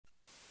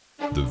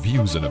The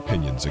views and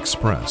opinions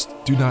expressed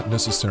do not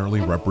necessarily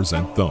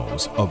represent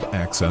those of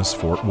Access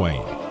Fort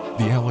Wayne,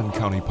 the Allen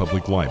County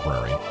Public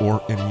Library,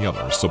 or any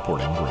other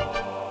supporting group.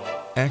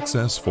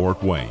 Access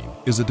Fort Wayne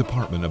is a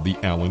department of the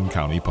Allen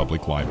County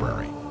Public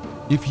Library.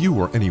 If you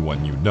or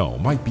anyone you know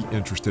might be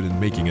interested in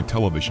making a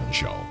television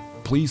show,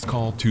 please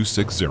call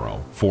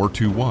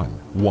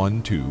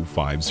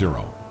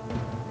 260-421-1250.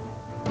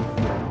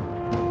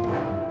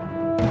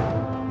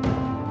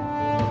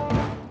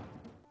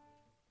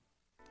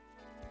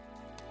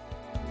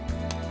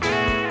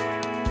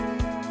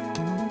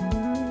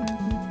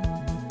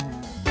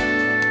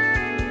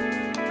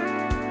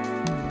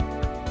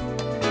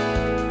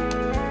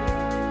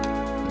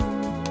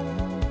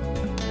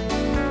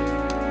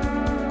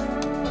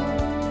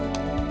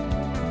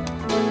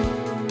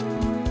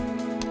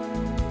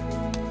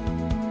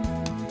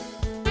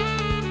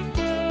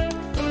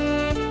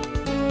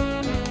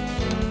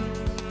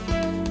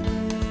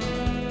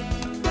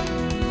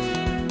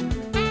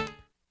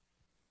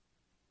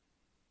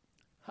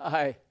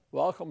 Hi,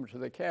 welcome to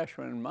the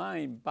Cashman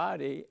Mind,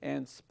 Body,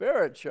 and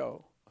Spirit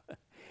Show.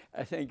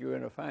 I think you're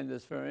going to find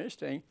this very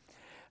interesting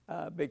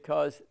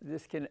because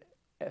this can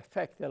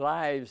affect the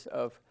lives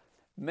of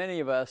many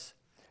of us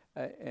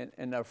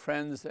and our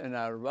friends and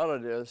our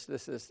relatives.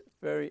 This is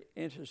very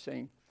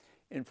interesting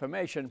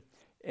information.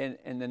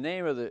 And the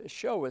name of the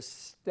show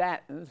is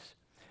Statins,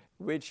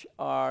 which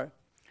are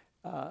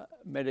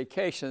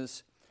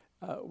medications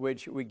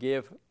which we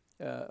give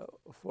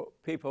for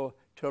people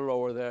to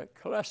lower their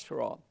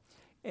cholesterol.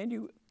 And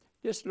you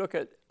just look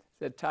at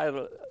the title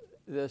of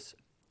this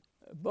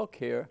book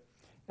here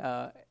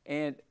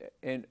and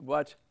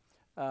what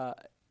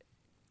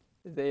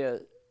they are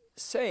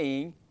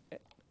saying,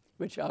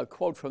 which I'll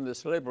quote from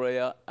this liberally.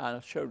 I'll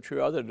show two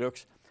other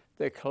books.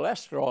 The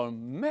cholesterol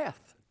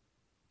myth.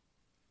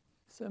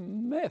 It's a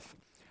myth.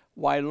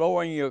 Why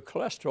lowering your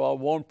cholesterol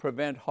won't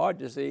prevent heart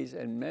disease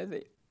and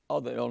many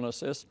other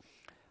illnesses.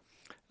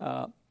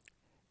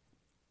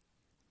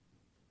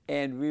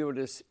 And we will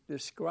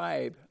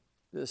describe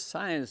the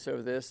science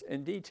of this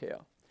in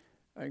detail.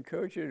 I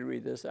encourage you to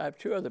read this. I have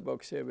two other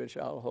books here, which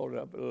I'll hold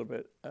up a little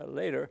bit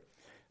later,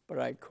 but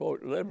I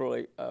quote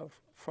liberally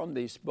from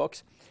these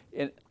books.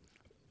 And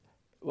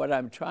what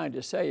I'm trying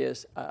to say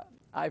is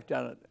I've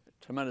done a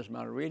tremendous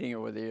amount of reading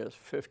over the years,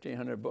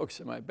 1,500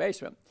 books in my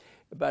basement,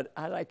 but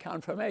I like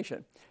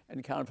confirmation.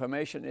 And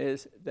confirmation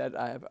is that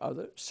I have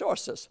other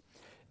sources.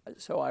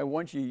 So I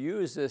want you to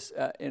use this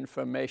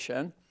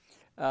information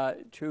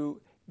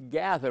to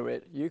gather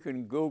it. You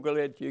can Google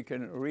it, you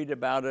can read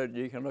about it,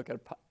 you can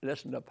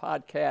listen to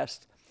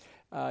podcasts,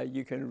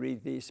 you can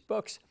read these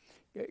books,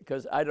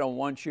 because I don't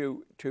want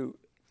you to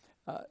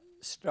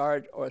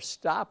start or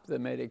stop the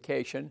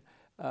medication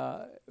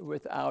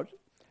without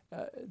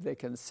the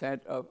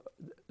consent of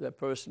the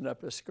person that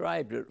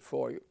prescribed it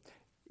for you.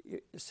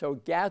 So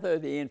gather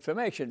the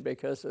information,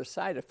 because the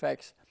side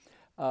effects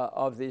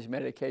of these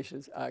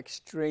medications are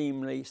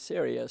extremely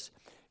serious.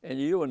 And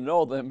you will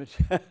know them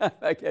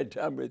I get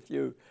done with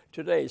you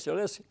today. So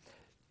let's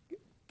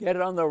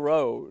get on the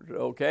road,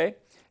 okay?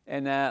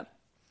 And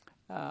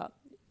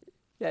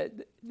they've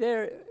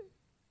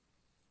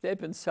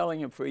been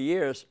selling them for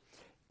years.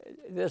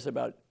 There's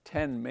about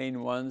 10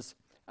 main ones.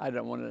 I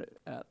don't want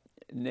to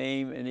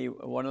name any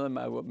one of them.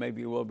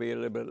 Maybe will be a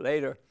little bit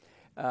later.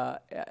 And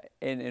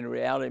in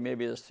reality,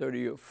 maybe there's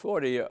 30 or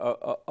 40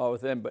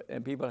 of them,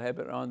 and people have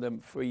been on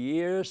them for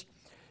years.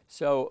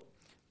 So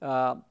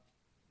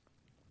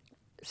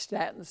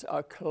statins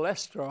are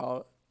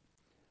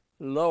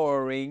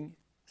cholesterol-lowering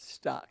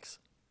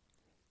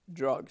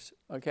drugs,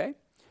 okay?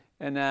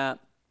 And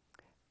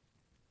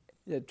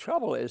the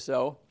trouble is,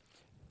 though,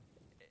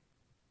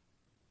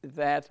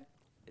 that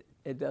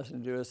it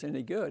doesn't do us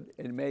any good.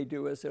 It may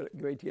do us a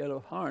great deal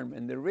of harm.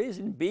 And the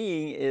reason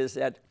being is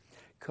that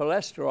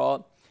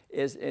cholesterol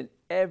is in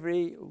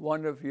every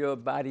one of your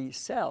body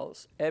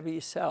cells.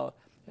 Every cell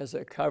has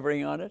a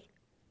covering on it.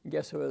 And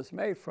guess what it's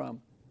made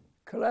from?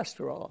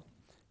 Cholesterol.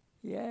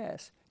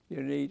 Yes,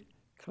 you need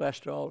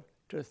cholesterol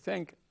to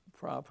think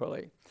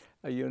properly.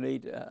 You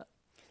need,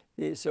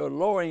 so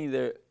lowering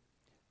the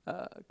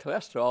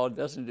cholesterol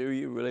doesn't do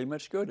you really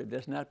much good. It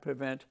does not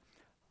prevent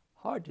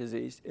heart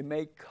disease. It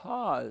may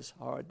cause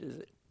heart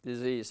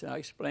disease, and I'll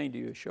explain to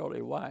you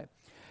shortly why.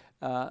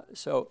 And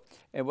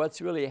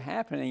what's really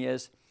happening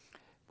is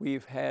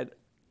we've had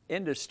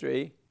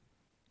industry,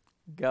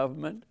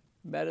 government,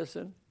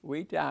 medicine,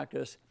 we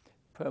doctors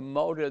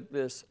promoted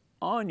this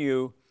on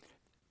you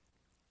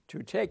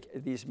to take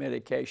these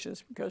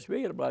medications, because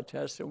we get a blood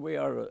test and we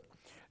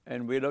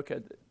look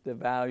at the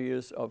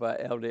values of our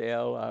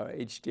LDL, our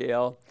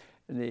HDL,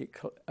 and the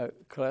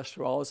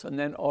cholesterols, and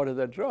then order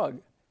the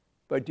drug.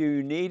 But do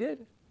you need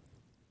it?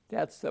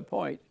 That's the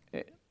point.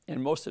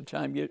 And most of the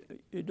time you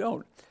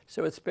don't.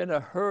 So it's been a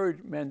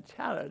herd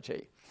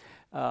mentality.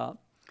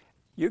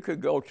 You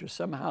could go to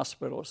some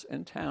hospitals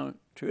in town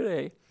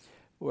today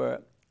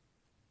where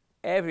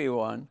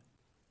everyone,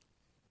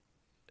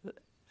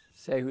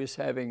 say who's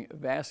having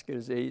vascular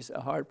disease,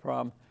 a heart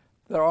problem,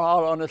 they're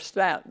all on a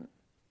statin.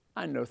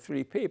 I know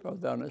 3 people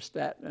that are on a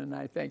statin, and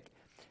I think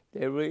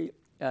they really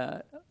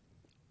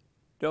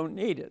don't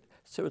need it.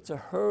 So it's a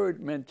herd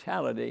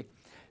mentality.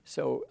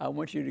 So I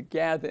want you to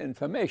gather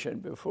information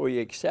before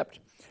you accept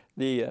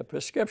the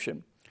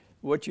prescription.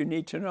 What you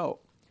need to know: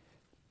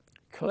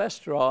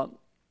 cholesterol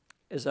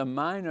is a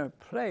minor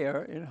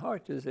player in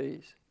heart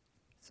disease.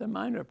 It's a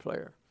minor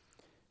player.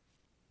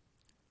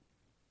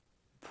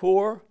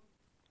 Poor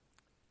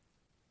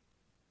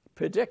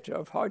predictor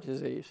of heart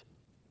disease.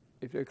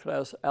 If your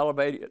cholesterol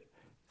elevated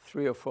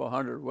 300 or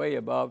 400 way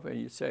above, and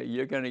you say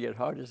you're going to get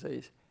heart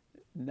disease,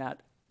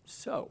 not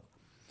so.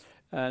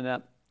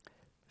 And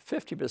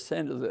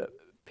 50% of the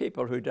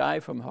people who die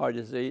from heart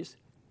disease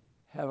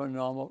have a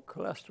normal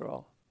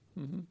cholesterol.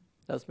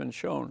 That's been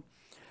shown.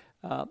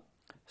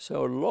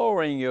 So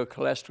lowering your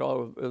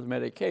cholesterol with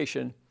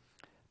medication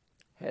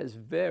has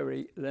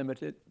very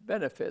limited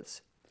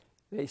benefits.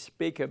 They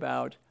speak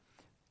about,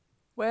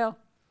 well,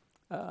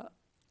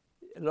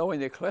 lowering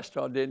the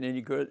cholesterol didn't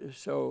any good,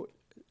 so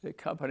the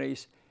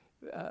companies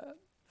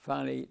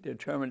finally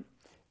determined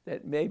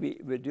that maybe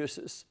it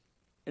reduces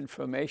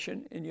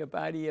inflammation in your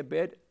body a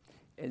bit,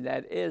 and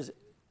that is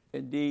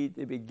indeed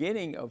the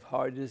beginning of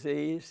heart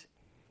disease.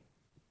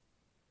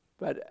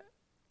 But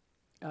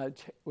I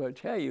will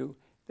tell you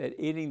that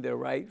eating the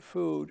right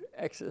food,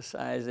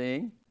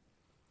 exercising,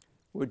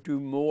 would do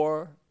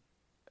more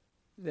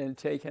than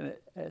taking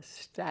a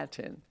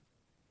statin.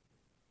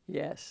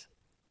 Yes,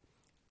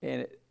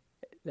 and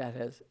that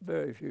has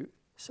very few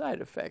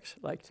side effects,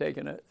 like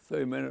taking a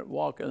 30-minute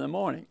walk in the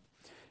morning.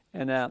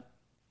 And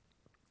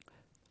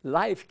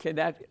life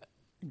cannot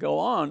go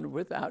on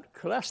without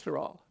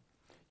cholesterol.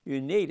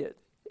 You need it.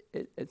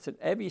 It's in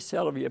every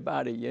cell of your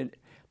body.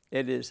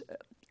 It is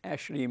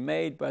actually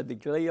made by the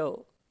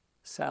glial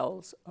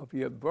cells of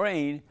your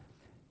brain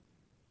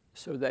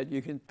so that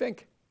you can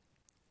think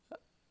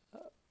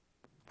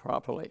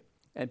properly.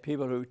 And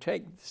people who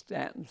take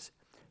statins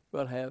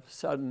will have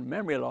sudden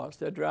memory loss.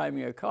 They're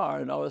driving a car,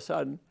 and all of a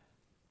sudden,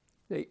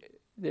 they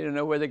don't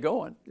know where they're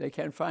going. They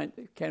can't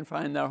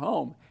find their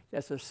home.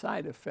 That's a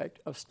side effect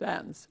of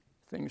statins.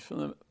 Things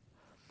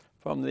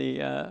from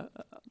the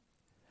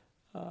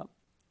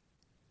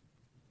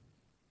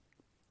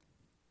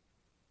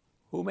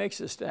who makes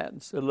the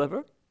statins? The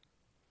liver,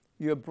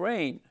 your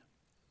brain.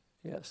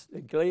 Yes,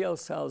 the glial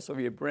cells of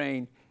your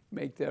brain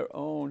make their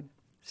own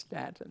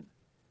statin.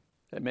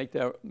 They make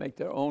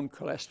their own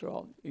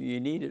cholesterol. You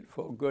need it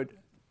for good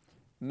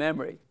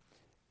memory.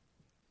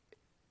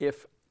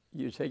 If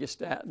you take a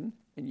statin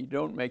and you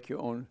don't make your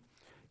own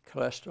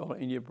cholesterol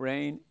in your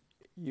brain,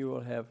 you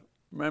will have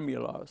memory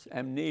loss.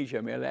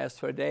 Amnesia may last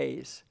for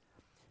days.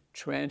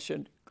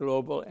 Transient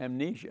global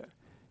amnesia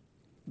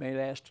may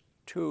last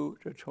 2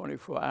 to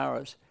 24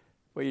 hours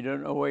where you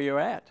don't know where you're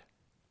at.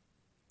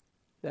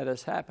 That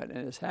has happened,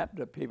 and it's happened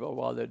to people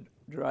while they're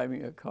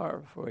driving a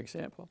car, for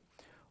example,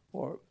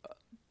 or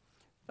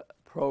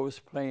pros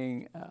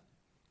playing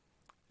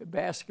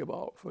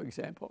basketball, for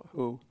example,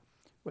 who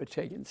were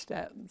taking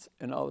statins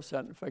and all of a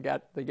sudden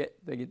forgot the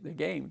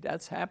game.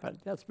 That's happened.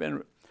 That's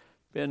been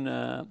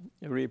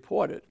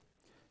reported.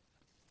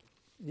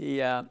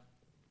 The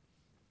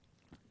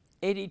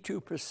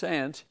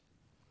 82%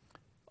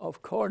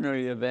 of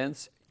coronary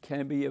events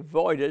can be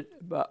avoided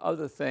by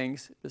other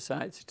things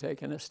besides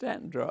taking a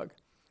statin drug.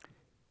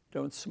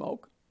 Don't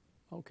smoke.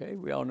 Okay,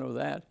 we all know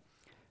that.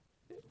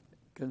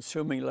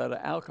 Consuming a lot of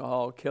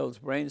alcohol kills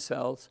brain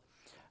cells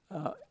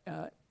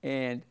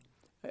and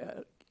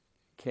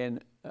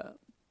can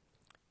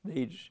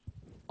lead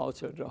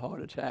also to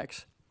heart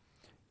attacks.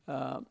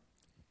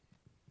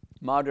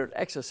 Moderate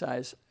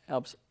exercise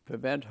helps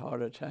prevent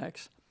heart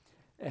attacks.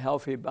 A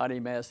healthy body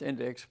mass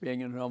index,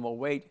 being a normal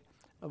weight,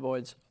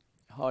 avoids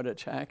heart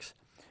attacks.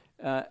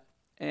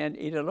 And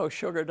eat a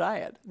low-sugar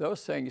diet.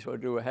 Those things will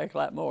do a heck of a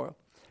lot more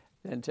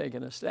than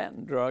taking a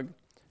statin drug,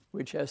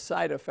 which has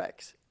side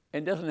effects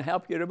and doesn't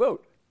help you to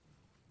boot.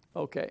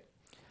 Okay,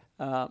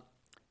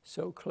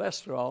 so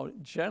cholesterol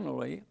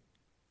generally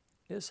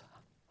is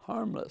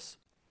harmless.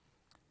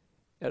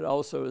 It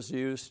also is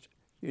used,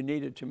 you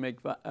need it to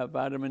make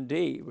vitamin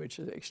D, which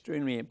is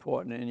extremely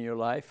important in your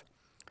life.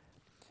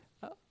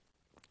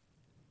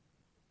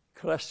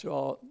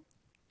 Cholesterol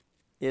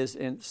is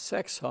in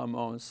sex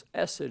hormones,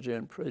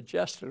 estrogen,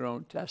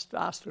 progesterone,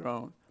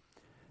 testosterone.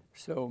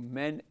 So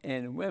men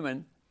and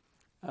women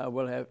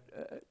will have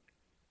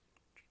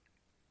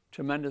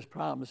tremendous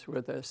problems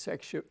with their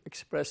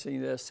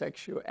expressing their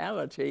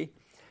sexuality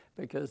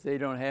because they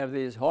don't have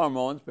these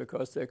hormones,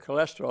 because their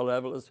cholesterol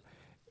level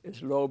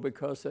is low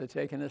because they're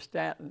taking a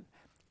statin.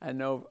 I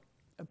know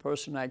a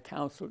person I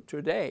counseled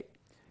today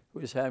who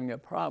is having a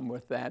problem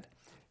with that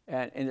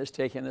and is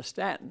taking a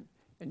statin.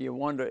 And you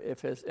wonder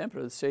if his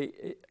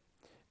impotency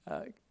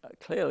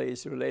clearly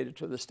is related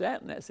to the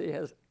statin, as he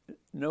has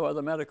no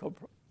other medical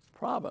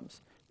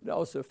problems. It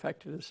also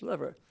affected his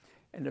liver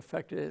and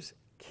affected his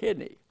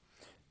kidney.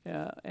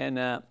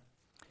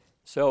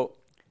 So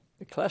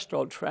the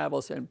cholesterol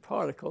travels in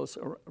particles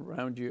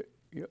around your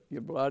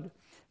blood,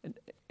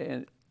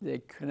 and they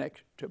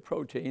connect to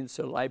proteins,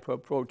 so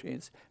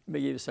lipoproteins. Let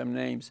me give you some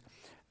names.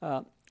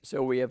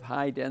 So we have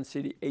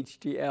high-density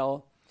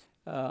HDL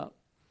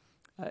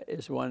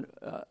is one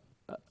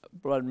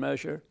blood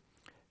measure.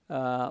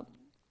 Now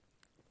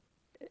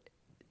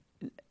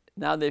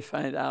they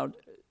find out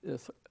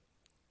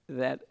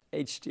that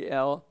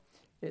HDL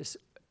is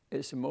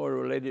more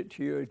related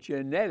to your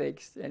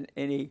genetics than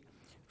any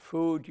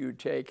food you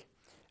take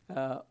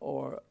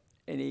or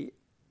any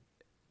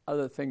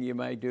other thing you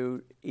might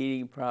do,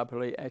 eating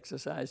properly,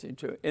 exercising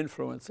to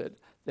influence it.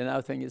 Then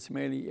I think it's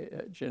mainly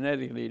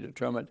genetically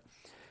determined.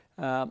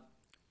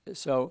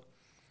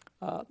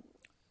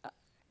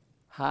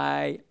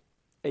 High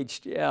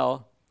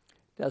HDL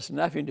does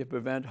nothing to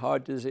prevent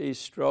heart disease,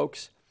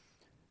 strokes,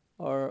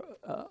 or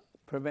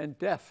prevent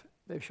death.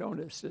 They've shown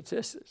it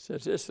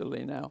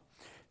statistically now.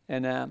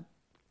 And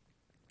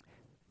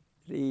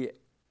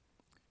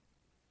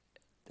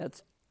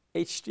that's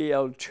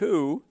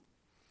HDL2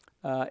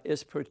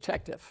 is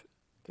protective,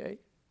 okay?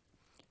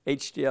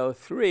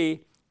 HDL3,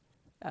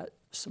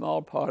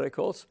 small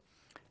particles,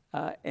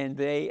 and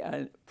they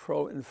are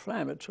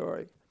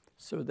pro-inflammatory.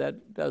 So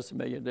that does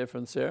make a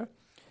difference there.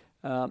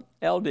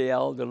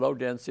 LDL, the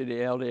low-density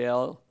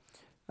LDL,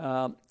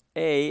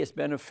 A is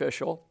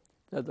beneficial,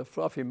 that the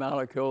fluffy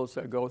molecules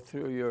that go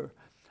through your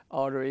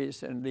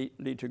arteries and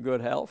lead to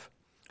good health.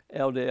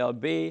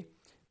 LDL-B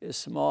is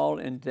small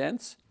and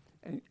dense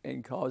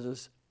and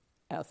causes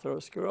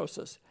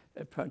atherosclerosis.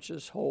 It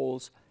punches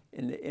holes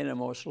in the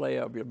innermost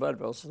layer of your blood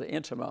vessels, the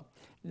intima,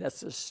 and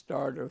that's the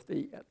start of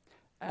the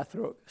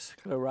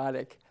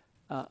atherosclerotic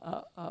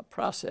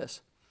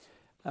process.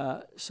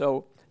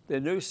 So the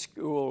new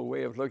school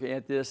way of looking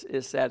at this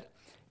is that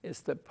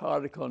it's the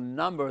particle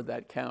number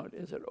that count.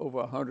 Is it over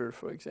 100,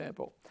 for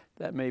example?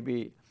 That may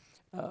be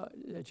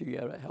that you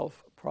get a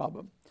health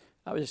problem.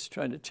 I was just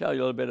trying to tell you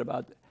a little bit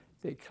about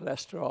the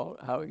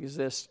cholesterol, how it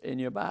exists in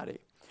your body.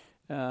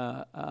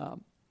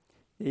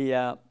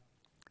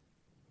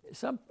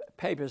 Some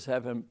papers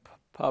have been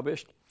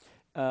published,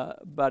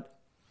 but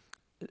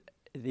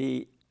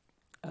the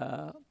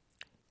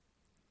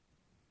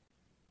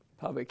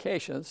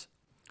publications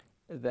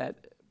that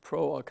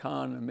pro or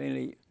con are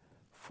mainly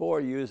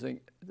for using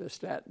the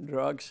statin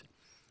drugs.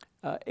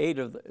 8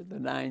 of the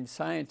 9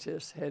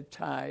 scientists had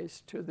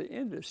ties to the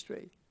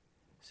industry.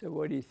 So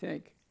what do you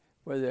think?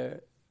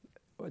 Whether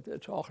what they're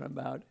talking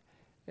about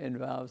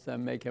involves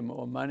them making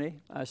more money?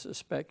 I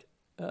suspect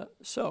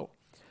so.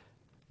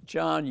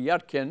 John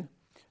Yudkin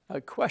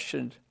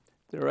questioned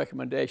the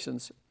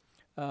recommendations,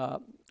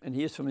 and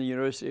he's from the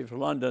University of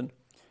London,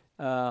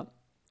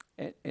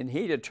 and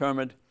he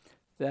determined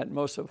that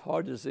most of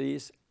heart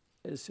disease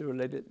is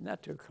related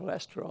not to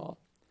cholesterol,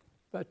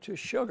 but to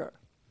sugar.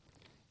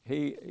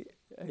 He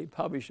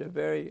published a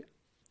very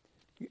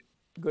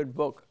good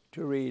book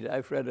to read.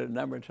 I've read it a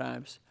number of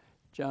times,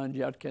 John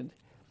Yudkin,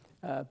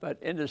 but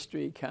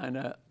industry kind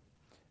of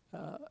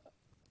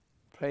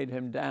played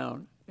him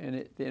down,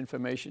 and the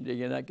information did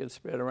not get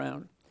spread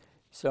around.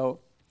 So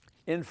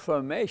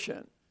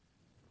inflammation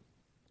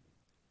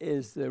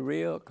is the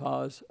real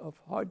cause of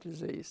heart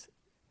disease,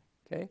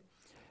 okay?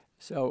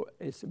 So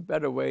it's a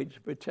better way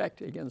to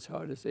protect against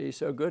heart disease.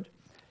 So a good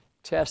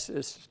test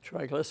is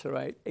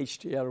triglyceride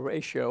HDL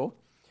ratio.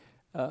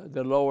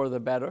 The lower, the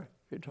better,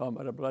 if you're talking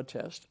about a blood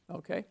test,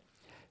 okay?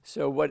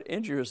 So what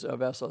injures the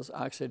vessels?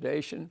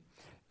 Oxidation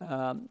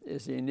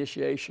is the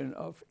initiation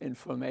of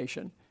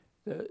inflammation,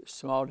 the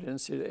small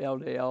density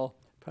LDL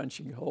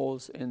punching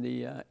holes in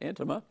the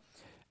intima.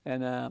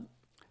 And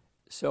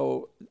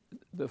so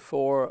the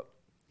 4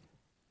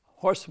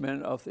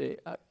 horsemen of the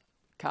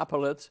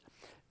capillates,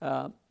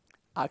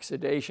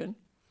 oxidation,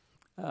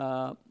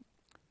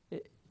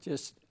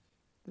 just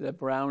the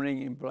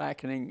browning and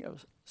blackening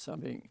of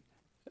something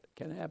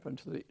can happen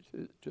to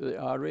the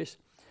arteries.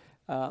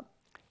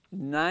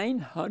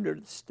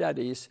 900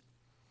 studies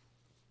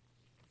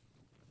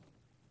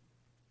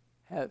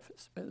have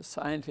been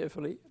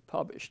scientifically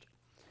published,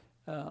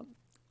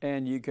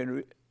 and you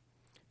can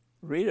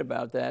read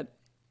about that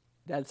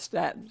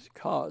statins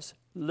cause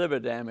liver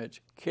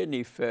damage,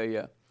 kidney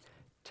failure,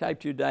 type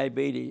 2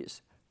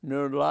 diabetes,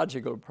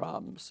 neurological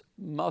problems,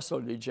 muscle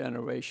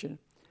degeneration,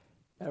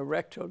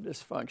 erectile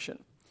dysfunction,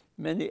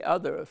 many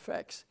other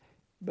effects.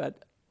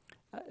 But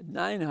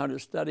 900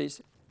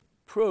 studies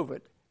prove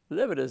it.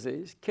 Liver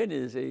disease, kidney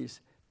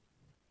disease,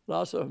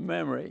 loss of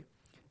memory,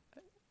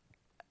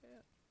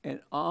 and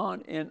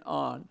on and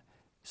on.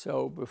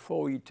 So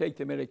before you take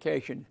the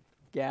medication,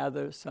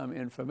 gather some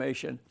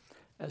information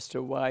as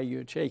to why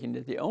you're taking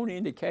it. The only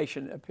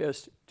indication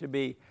appears to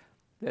be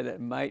that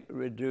it might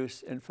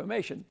reduce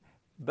inflammation.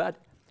 But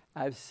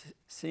I've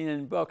seen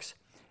in books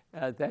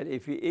that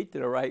if you eat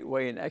the right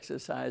way and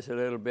exercise a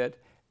little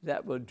bit,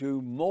 that will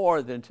do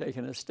more than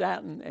taking a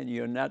statin, and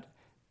you're not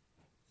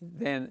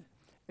then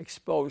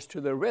exposed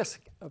to the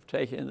risk of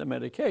taking the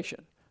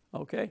medication,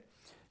 okay?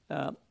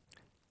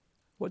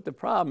 What the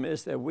problem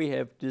is that we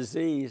have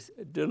disease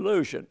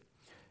delusion.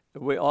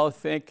 We all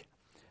think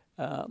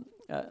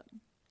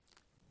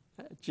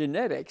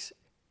genetics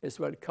is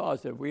what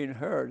caused it. We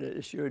inherit it.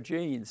 It's your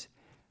genes.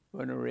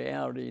 When in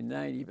reality,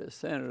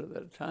 90% of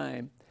the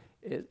time,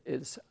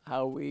 it's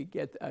how we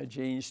get our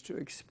genes to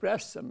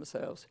express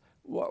themselves.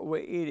 What we're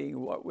eating,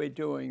 what we're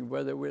doing,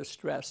 whether we're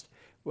stressed,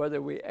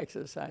 whether we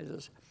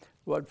exercise,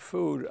 what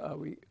food are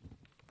we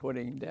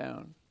putting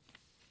down.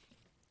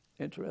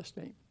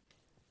 Interesting.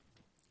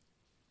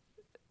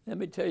 Let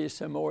me tell you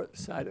some more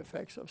side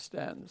effects of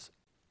statins.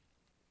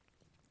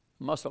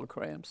 Muscle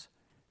cramps,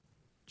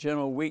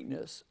 general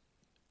weakness,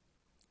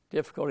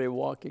 difficulty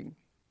walking,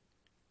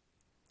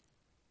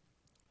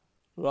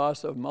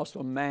 loss of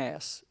muscle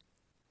mass,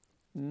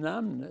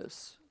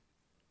 numbness,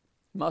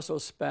 muscle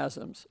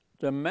spasms,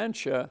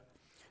 dementia,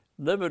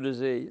 liver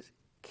disease,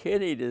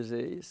 kidney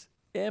disease,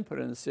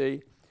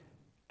 impotency,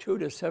 2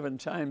 to 7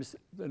 times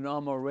the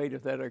normal rate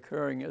of that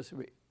occurring as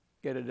we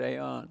get a day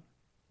on.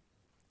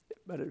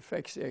 But it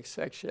affects the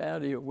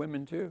sexuality of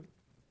women too.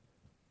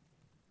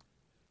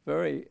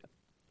 Very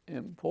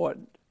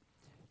important.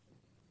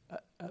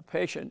 A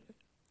patient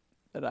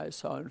that I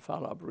saw in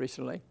follow-up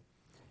recently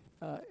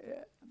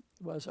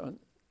was on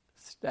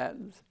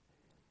statins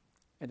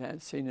and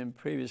had seen him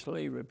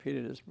previously,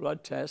 repeated his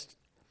blood test.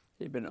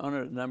 He'd been on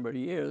it a number of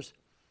years,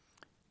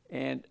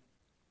 and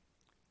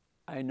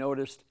I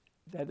noticed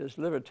that his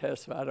liver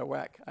tests were out of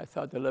whack. I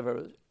thought the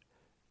liver,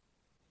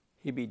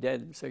 he'd be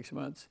dead in 6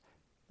 months.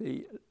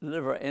 The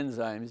liver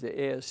enzymes,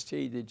 the AST,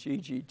 the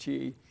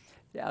GGT,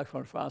 the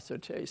alkaline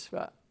phosphatase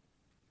were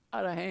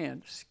out of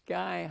hand,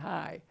 sky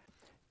high.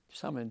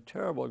 Something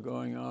terrible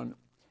going on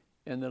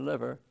in the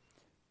liver.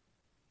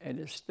 And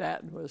his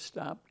statin was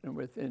stopped, and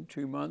within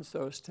 2 months,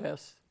 those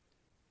tests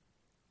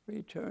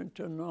returned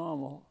to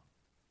normal.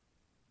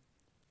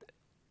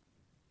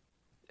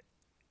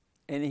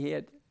 And he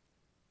had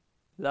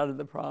a lot of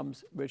the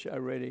problems which I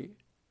already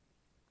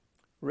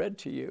read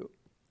to you.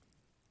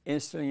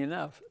 Interestingly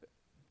enough,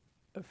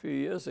 a few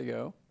years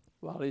ago,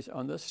 while he's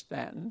on the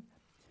statin,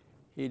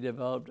 he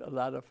developed a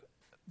lot of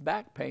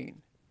back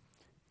pain.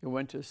 He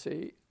went to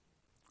see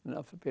an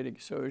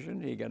orthopedic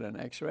surgeon. He got an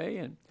x-ray,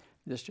 and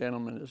this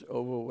gentleman is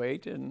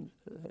overweight in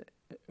the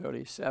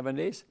early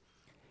 70s.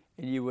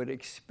 And you would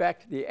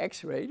expect the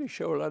x-ray to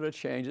show a lot of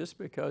changes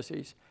because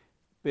he's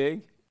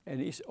big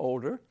and he's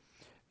older.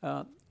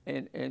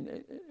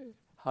 And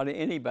hardly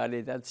anybody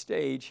at that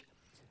stage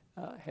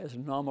has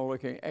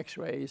normal-looking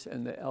x-rays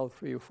in the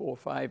L3, 4,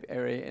 5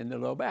 area in the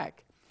low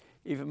back.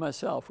 Even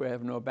myself, who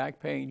have no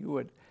back pain, you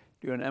would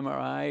do an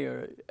MRI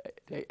or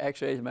take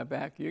x-rays in my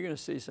back, you're going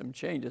to see some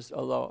changes,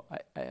 although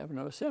I have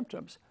no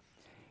symptoms.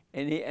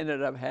 And he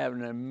ended up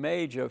having a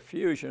major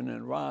fusion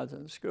in rods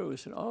and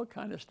screws and all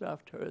kind of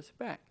stuff to his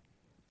back.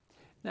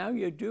 Now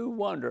you do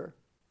wonder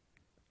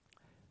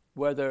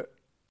whether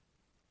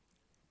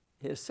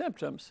his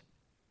symptoms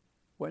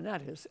were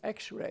not his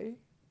x-ray.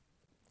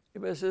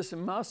 It was his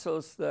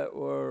muscles that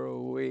were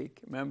weak.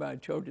 Remember I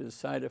told you the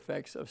side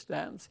effects of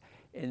statins,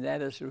 and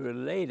that is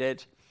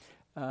related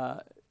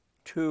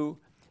to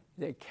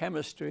the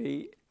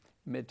chemistry,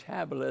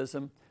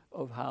 metabolism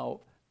of how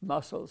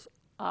muscles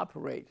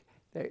operate.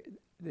 They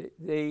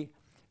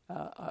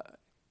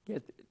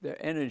get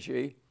their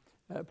energy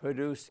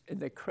produced in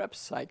the Krebs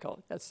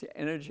cycle. That's the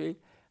energy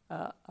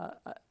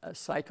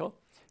cycle,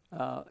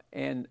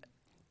 and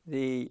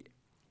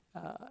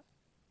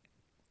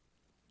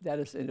that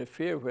is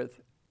interfered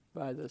with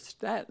by the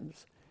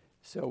statins.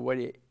 So what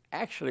he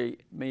actually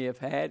may have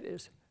had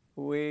is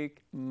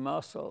weak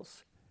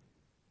muscles,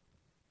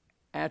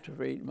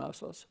 atrophied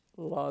muscles,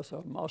 loss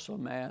of muscle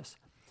mass.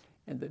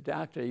 And the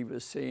doctor he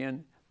was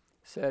seeing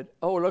said,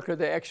 oh, look at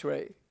the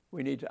x-ray.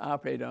 We need to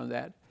operate on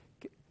that.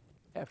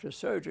 After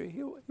surgery,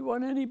 he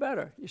wasn't any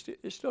better.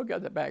 He still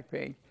got the back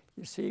pain.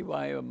 You see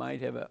why I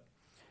might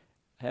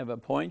have a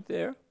point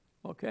there,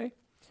 okay?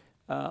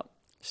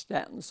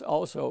 Statins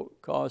also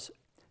cause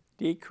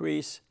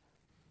decreased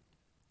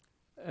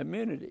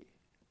immunity,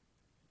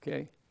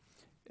 okay?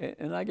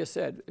 And like I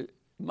said,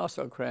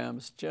 muscle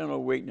cramps,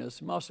 general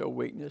weakness, muscle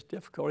weakness,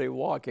 difficulty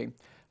walking,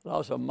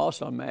 loss of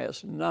muscle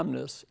mass,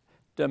 numbness,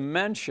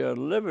 dementia,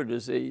 liver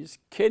disease,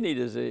 kidney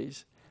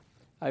disease.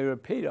 I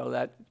repeat all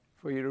that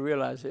for you to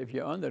realize if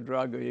you're on the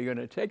drug or you're going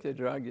to take the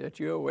drug, that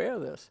you're aware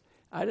of this.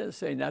 I didn't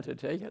say not to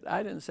take it.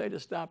 I didn't say to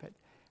stop it.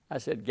 I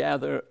said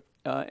gather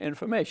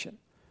information.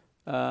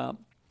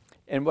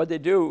 And what they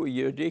do,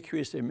 your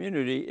decreased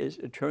immunity, is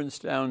it turns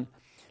down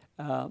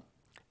the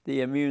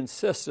immune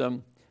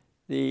system,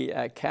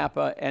 the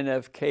kappa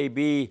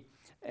NFKB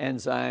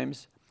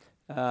enzymes,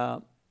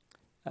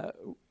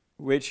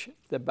 which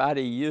the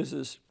body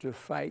uses to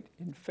fight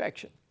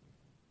infection,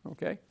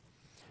 okay?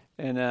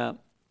 And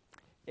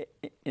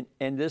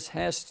this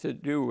has to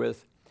do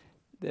with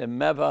the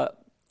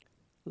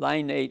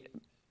mevalinate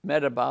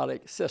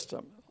metabolic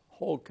system,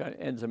 whole kind of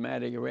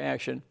enzymatic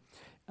reaction,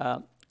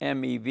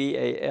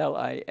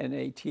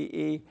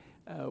 mevalinate,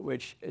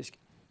 which is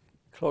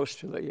close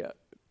to the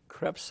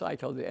Krebs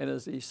cycle, the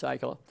NSD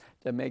cycle,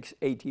 that makes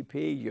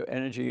ATP, your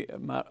energy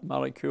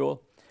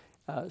molecule.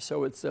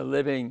 So it's a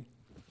living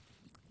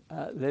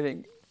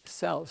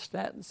cell.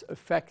 Statins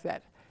affect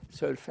that.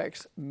 So it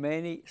affects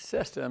many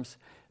systems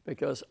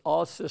because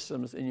all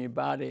systems in your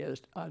body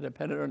are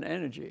dependent on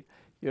energy.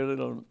 Your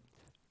little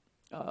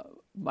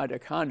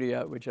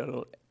mitochondria, which are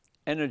little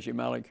energy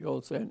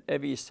molecules in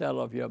every cell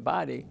of your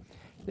body,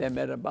 their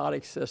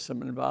metabolic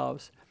system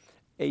involves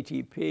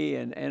ATP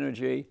and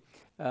energy,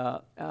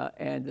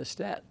 and the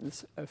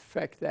statins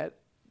affect that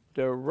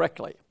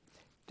directly.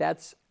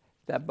 That's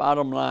the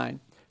bottom line.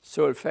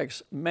 So it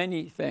affects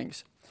many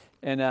things.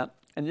 And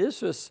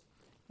this was,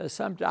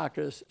 some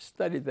doctors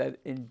studied that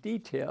in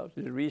detail,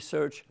 did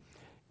research,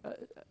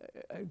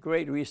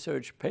 great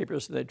research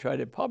papers. They tried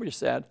to publish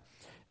that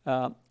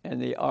in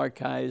the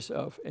archives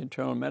of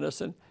internal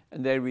medicine,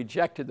 and they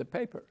rejected the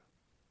paper.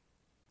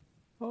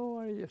 Oh,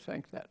 why do you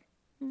think that?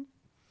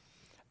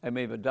 I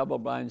made a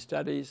double-blind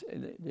studies,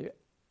 and they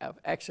have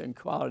excellent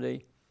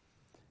quality.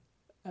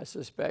 I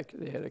suspect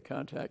they had a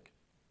contact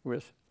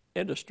with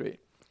industry.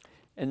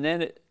 And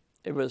then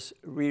it was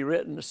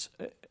rewritten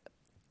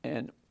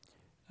and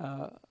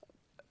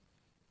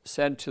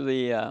sent to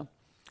the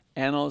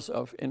Annals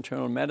of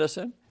Internal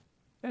Medicine,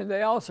 and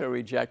they also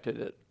rejected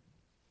it.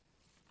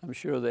 I'm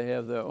sure they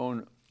have their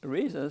own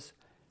reasons,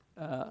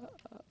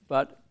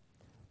 but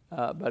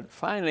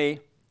finally,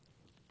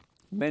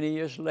 many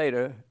years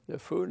later, the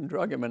Food and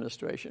Drug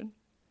Administration,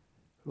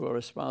 who are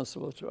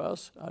responsible to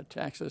us, our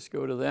taxes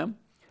go to them,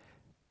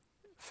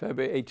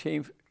 February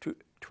 18th,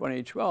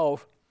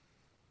 2012,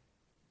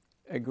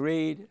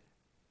 agreed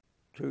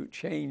to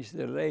change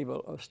the label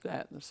of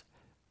statins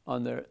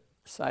on their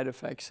side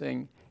effects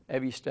saying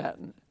every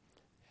statin.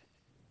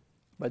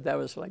 But that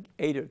was like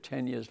 8 or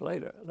 10 years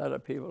later. A lot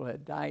of people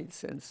had died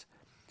since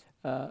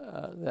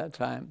that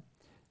time.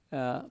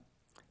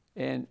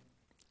 And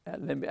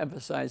let me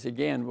emphasize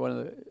again one of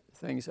the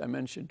things I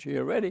mentioned to you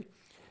already.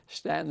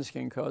 Statins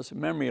can cause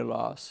memory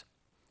loss,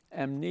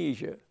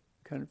 amnesia,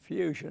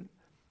 confusion,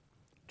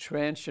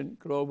 transient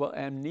global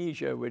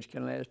amnesia, which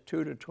can last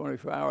 2 to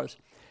 24 hours.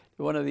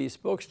 One of these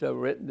books that were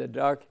written, The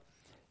Dark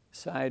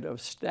Side of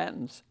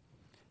Statins,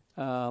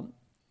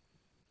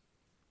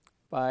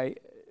 by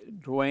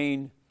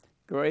Dwayne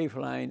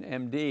Graveline,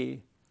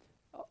 MD,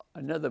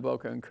 another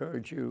book I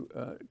encourage you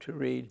to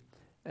read.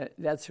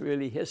 That's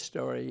really his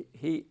story.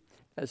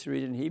 That's the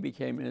reason he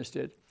became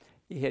interested.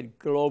 He had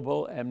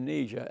global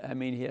amnesia. I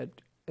mean, he had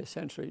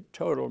essentially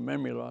total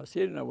memory loss. He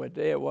didn't know what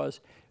day it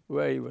was,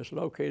 where he was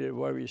located,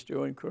 what he was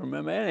doing, couldn't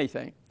remember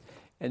anything.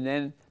 And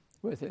then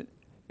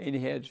and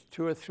he had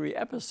 2 or 3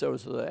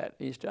 episodes of that.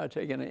 He started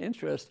taking an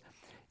interest,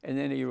 and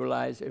then he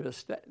realized it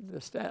was the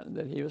statin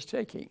that he was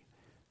taking.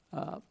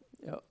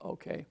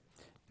 Okay.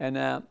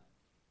 And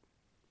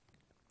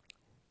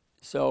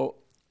so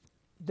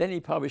then he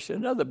published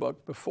another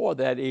book before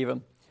that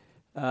even.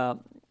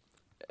 And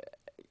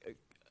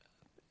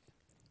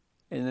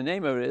the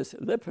name of it is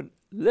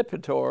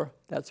Lipitor,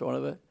 that's one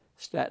of the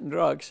statin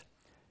drugs,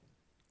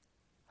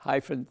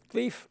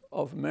 Thief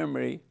of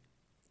Memory,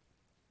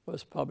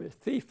 was published.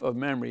 Thief of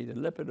Memory, the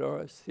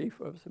Lipitor is Thief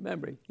of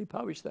Memory. He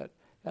published that.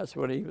 That's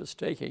what he was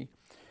taking.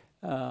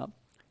 And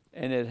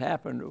it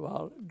happened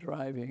while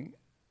driving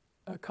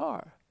a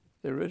car,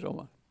 the original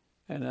one.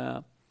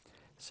 And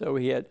so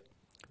he had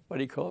what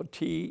he called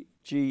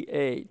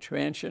TGA,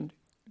 transient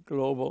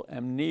global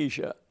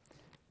amnesia,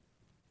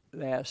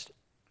 last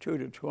 2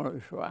 to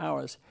 24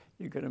 hours.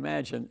 You can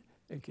imagine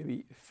it can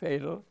be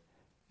fatal,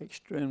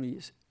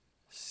 extremely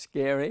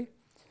scary.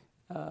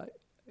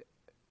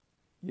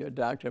 Your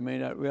doctor may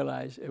not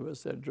realize it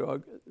was the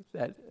drug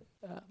that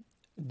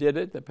did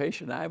it. The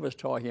patient I was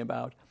talking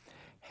about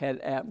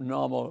had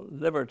abnormal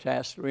liver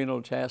tests,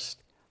 renal tests,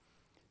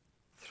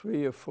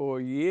 3 or 4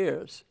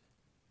 years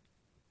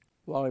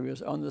while he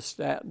was on the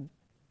statin,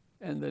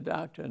 and the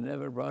doctor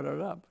never brought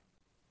it up.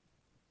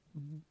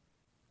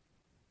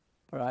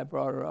 But I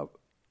brought it up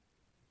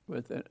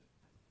within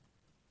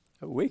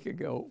a week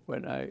ago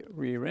when I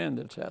reran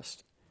the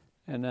test.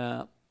 And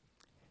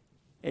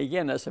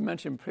again, as I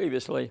mentioned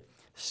previously,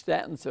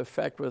 statins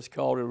effect was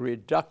called a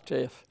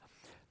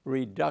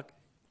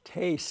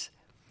reductase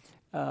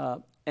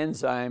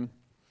enzyme.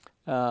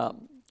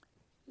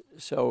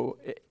 So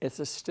it's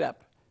a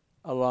step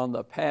along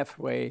the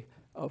pathway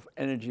of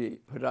energy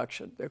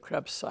production, the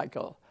Krebs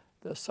cycle,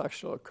 the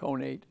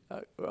succinylcholinate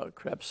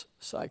Krebs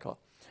cycle.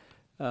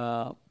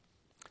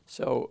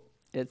 So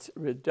it's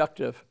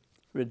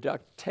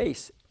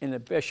reductase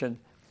inhibition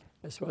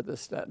is what the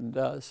statin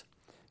does.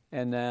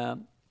 And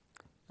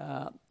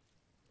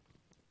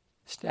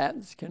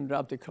statins can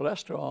drop the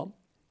cholesterol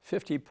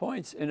 50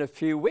 points in a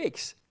few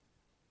weeks.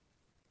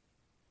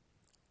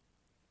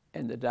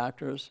 And the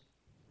doctors,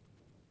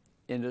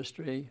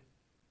 industry,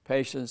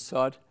 patients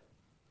thought,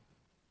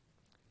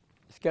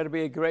 it's got to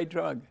be a great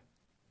drug.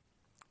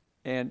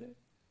 And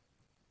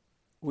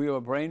we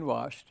were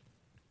brainwashed.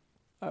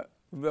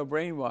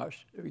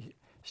 We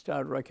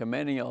started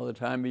recommending it all the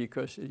time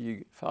because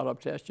you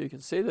follow-up test, you can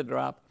see the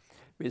drop.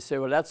 We say,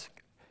 well, that's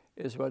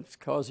what's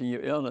causing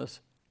your illness,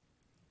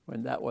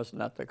 when that was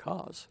not the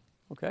cause.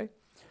 Okay,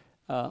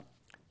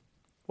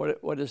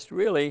 what is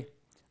really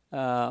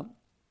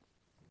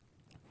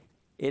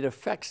it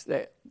affects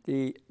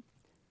the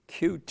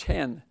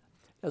Q10.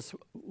 That's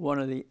one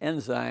of the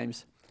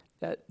enzymes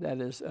that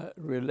is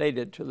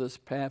related to this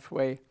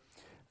pathway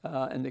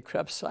in the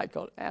Krebs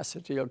cycle.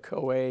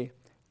 Acetyl-CoA,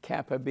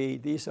 kappa B,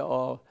 these are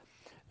all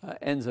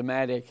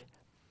enzymatic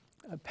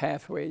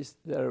pathways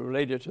that are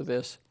related to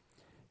this.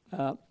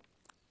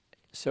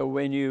 So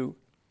when you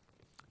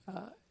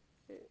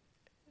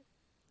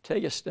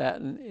take a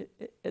statin,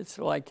 it's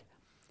like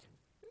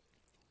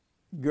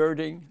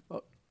girding,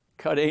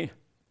 cutting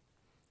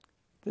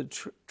the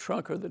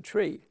trunk of the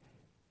tree.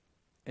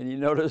 And you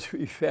notice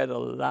we've had a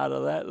lot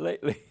of that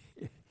lately.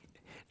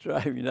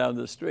 Driving down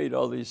the street,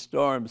 all these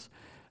storms.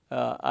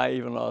 I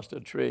even lost a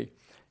tree.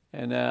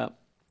 And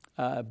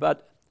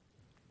but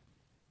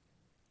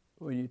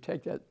when you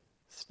take that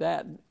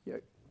statin,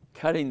 you're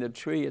cutting the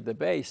tree at the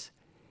base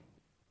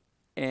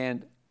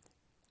and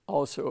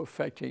also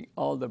affecting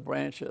all the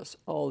branches,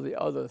 all the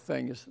other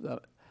things,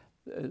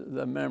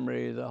 the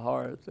memory, the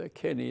heart, the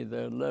kidney,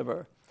 the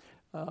liver.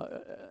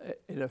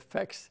 It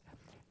affects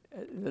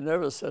the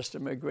nervous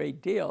system a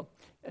great deal.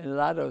 And a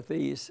lot of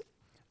these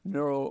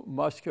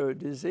neuromuscular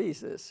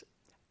diseases,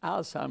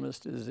 Alzheimer's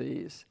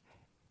disease,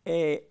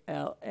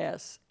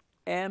 ALS,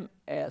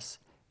 MS,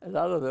 a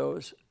lot of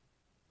those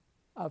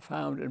are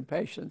found in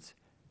patients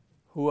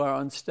who are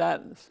on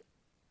statins.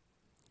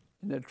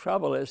 And the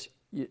trouble is,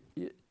 you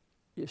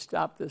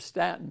stop the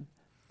statin,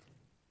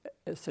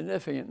 a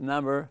significant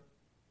number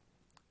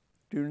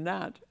do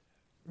not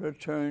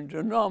return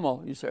to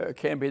normal. You say, it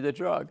can't be the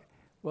drug.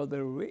 Well,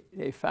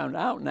 they found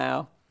out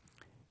now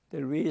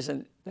the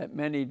reason that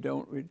many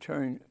don't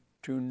return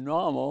to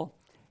normal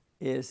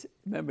is,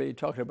 remember you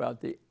talked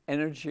about the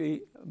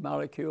energy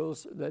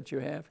molecules that you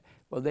have?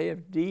 Well, they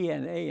have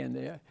DNA in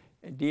there,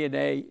 and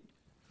DNA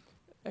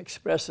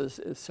expresses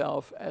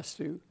itself as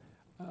to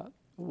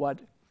what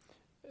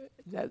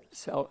that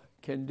cell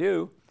can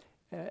do,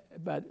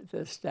 but the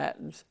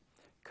statins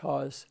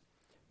cause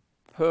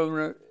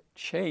permanent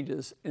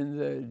changes in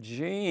the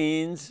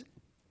genes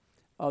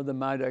of the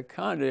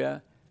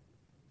mitochondria,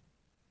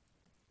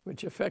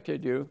 which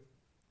affected you,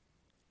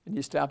 and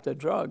you stopped the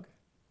drug.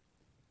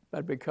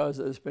 But because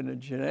there's been a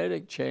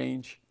genetic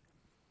change,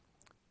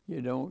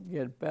 you don't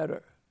get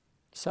better.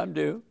 Some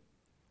do.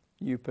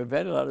 You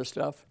prevent a lot of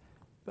stuff,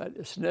 but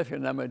a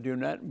significant number do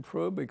not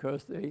improve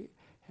because they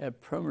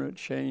have permanent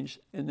change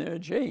in their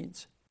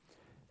genes.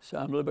 So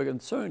I'm a little bit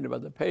concerned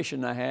about the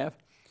patient I have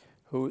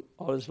who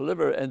all his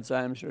liver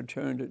enzymes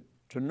returned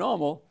to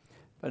normal,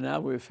 but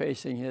now we're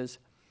facing his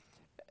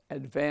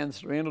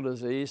advanced renal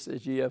disease. The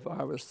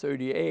GFR was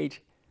 38,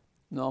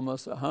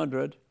 almost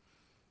 100.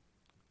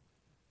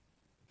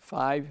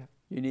 5,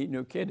 you need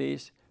new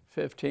kidneys.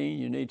 15,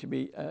 you need to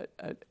be,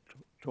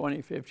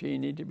 20, 15, you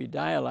need to be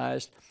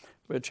dialyzed.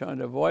 We're trying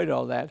to avoid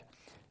all that.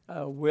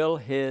 Will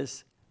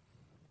his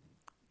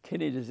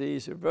kidney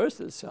disease reverse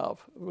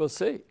itself? We'll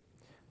see.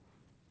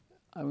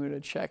 I'm going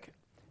to check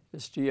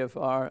his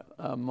GFR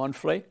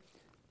monthly.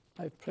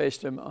 I've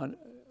placed him on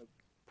a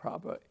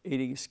proper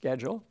eating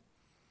schedule.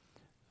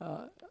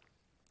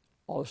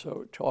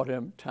 Also taught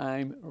him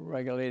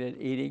time-regulated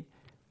eating,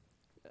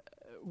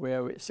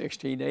 where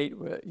 16-8,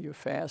 where you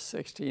fast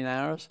 16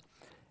 hours.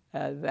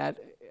 That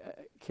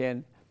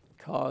can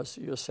cause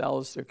your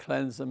cells to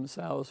cleanse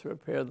themselves,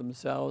 repair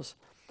themselves.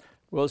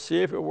 We'll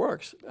see if it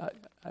works.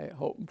 I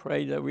hope and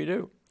pray that we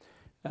do.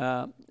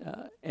 But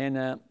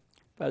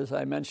as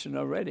I mentioned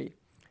already,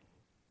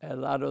 a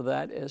lot of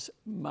that is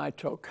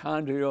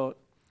mitochondrial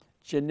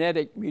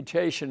genetic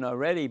mutation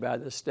already by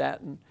the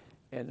statin,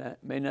 and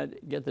may not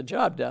get the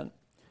job done.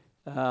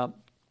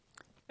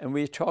 And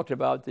we talked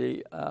about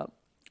the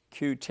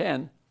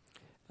Q10,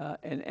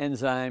 an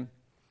enzyme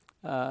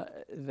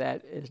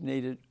that is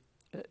needed.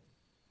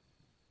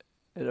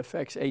 It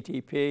affects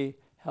ATP,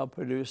 help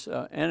produce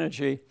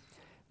energy.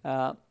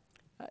 That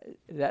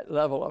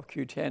level of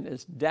Q10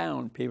 is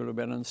down, people who've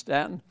been on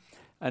statin.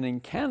 And in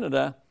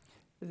Canada,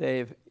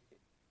 they've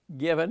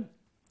given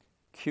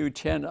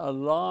Q10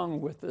 along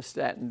with the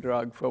statin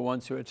drug for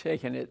ones who are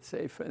taking it,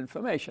 say, for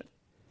inflammation.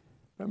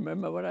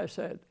 Remember what I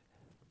said?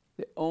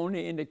 The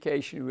only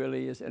indication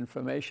really is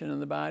inflammation in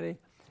the body,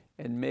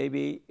 and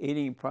maybe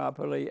eating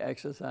properly,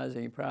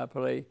 exercising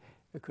properly.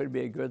 It could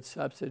be a good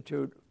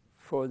substitute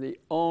for the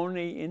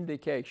only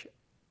indication.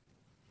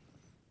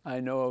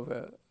 I know of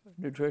a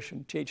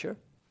nutrition teacher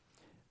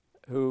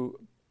who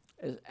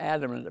is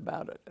adamant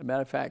about it. As a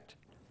matter of fact,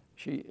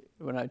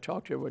 when I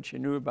talked to her what she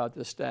knew about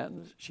the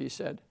statins, she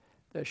said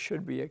there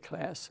should be a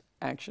class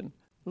action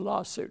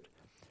lawsuit.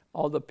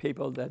 All the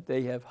people that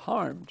they have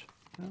harmed.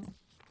 You know?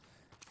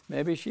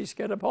 Maybe she's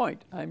got a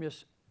point. I'm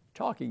just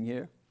talking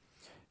here.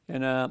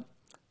 And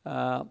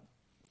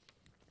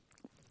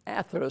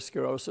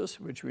atherosclerosis,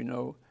 which we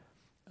know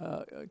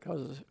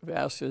causes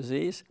vascular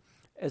disease,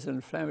 is an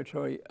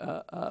inflammatory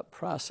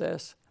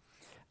process,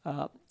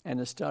 and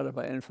is started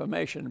by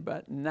inflammation,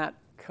 but not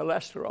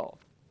cholesterol.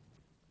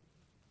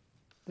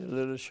 The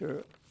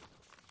literature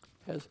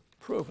has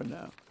proven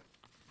now,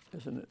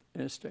 isn't it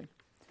interesting?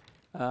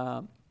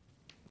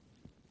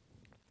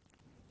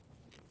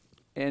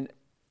 And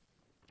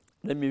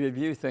let me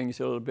review things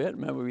a little bit.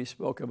 Remember, we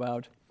spoke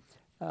about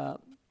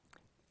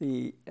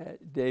the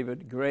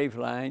David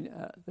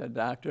Graveline, the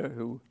doctor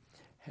who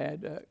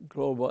had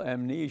global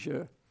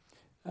amnesia,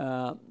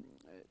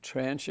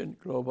 transient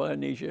global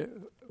amnesia,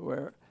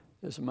 where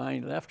his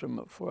mind left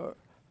him for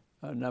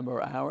a number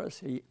of hours.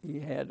 He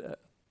had a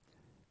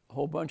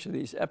whole bunch of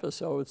these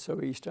episodes, so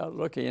he started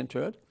looking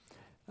into it.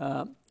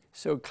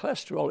 So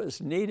cholesterol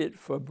is needed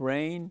for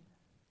brain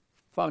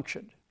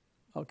function,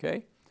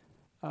 okay?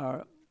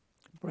 Our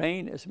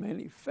brain is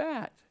mainly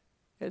fat.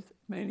 It's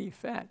mainly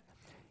fat.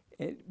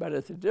 But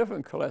it's a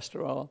different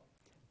cholesterol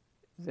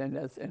than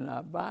that's in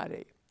our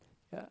body.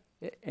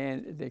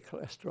 And the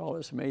cholesterol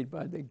is made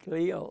by the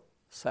glial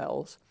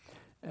cells.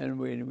 And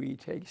when we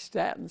take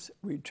statins,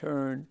 we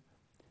turn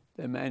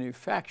the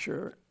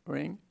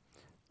manufacturing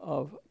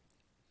of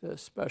the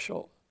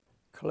special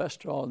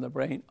cholesterol in the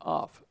brain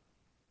off.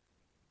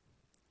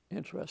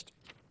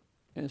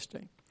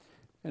 Interesting.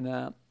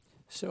 And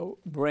so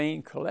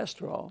brain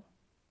cholesterol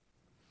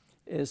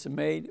is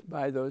made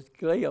by those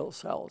glial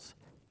cells.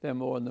 They're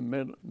more in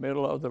the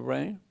middle of the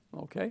brain,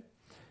 okay?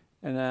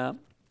 And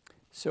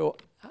so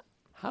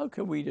how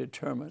can we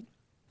determine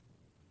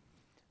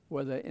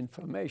whether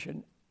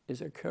inflammation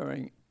is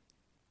occurring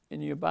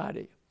in your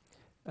body?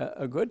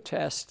 A good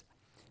test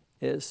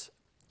is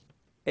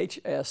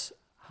HS,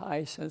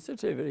 high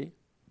sensitivity,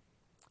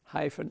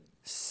 hyphen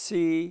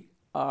CRP.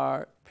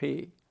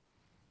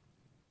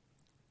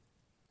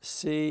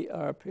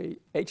 CRP,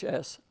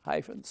 HS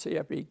hyphen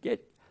CRP.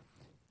 Get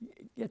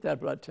that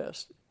blood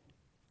test.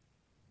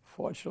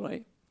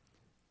 Fortunately,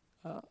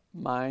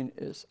 mine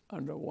is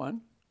under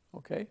 1,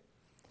 okay?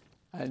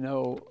 I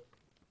know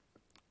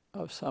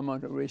of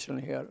someone who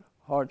recently had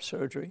heart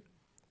surgery,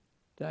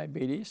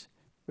 diabetes,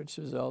 which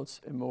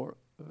results in more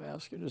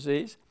vascular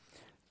disease.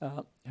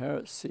 Her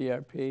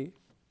CRP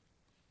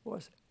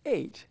was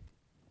 8,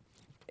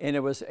 and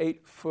it was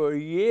 8 for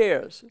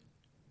years.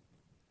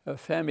 Her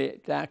family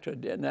doctor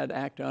did not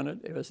act on it.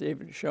 It was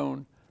even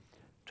shown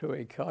to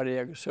a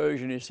cardiac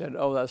surgeon. He said,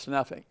 "Oh, that's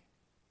nothing."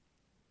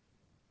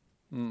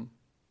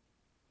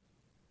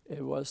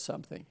 It was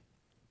something,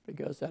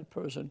 because that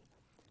person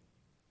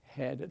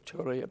had a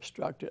totally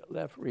obstructed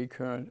left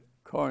recurrent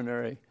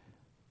coronary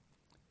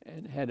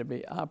and had to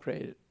be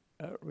operated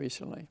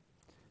recently.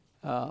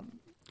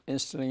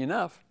 Instantly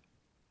enough,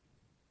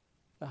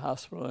 the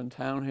hospital in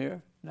town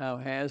here now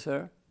has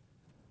her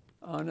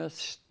on a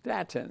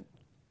statin.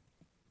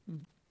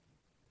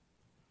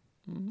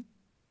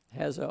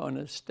 Has her on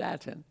a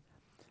statin,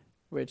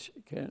 which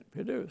can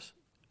produce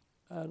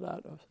a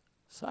lot of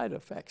side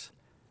effects.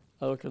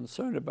 A little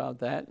concerned about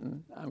that,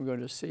 and I'm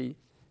going to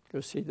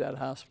go see that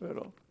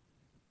hospital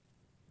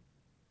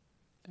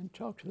and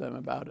talk to them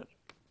about it.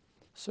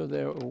 So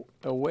they're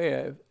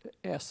aware.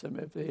 Ask them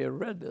if they have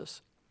read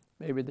this.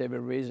 Maybe they have a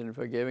reason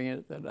for giving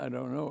it that I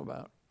don't know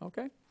about,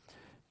 okay?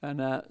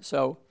 And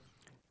so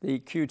the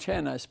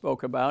Q10 I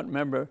spoke about,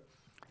 remember,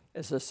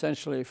 is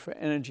essentially for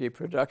energy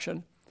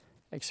production,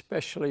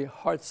 especially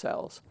heart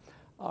cells.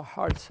 Our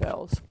heart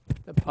cells,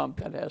 the pump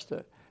that has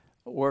to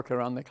work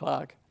around the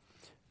clock,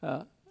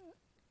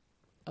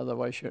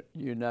 otherwise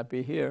you'd not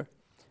be here,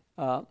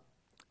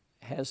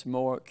 has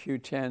more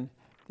Q10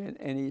 than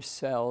any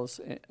cells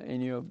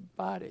in your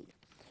body.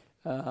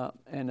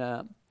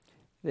 And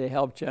they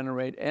help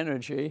generate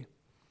energy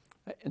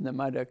in the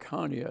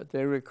mitochondria.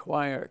 They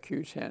require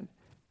Q10.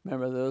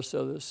 Remember, those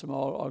are the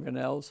small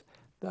organelles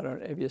that are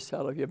in every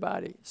cell of your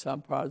body.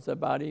 Some parts of the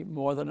body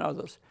more than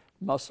others.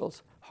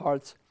 Muscles,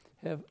 hearts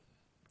have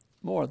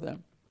more of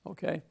them,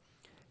 okay?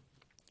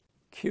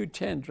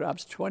 Q10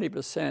 drops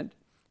 20%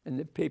 in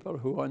the people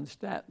who are on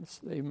statins.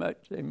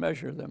 They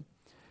measure them.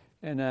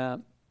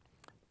 And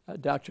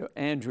Dr.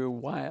 Andrew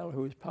Weil,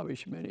 who's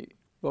published many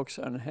books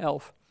on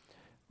health,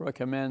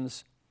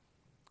 recommends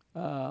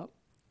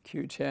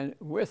Q10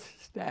 with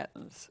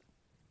statins.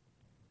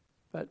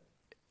 But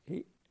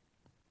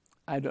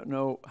I don't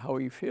know how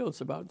he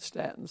feels about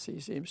statins. He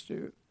seems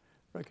to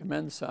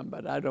recommend some,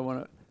 but I don't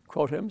want to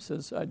quote him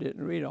since I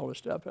didn't read all the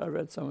stuff. I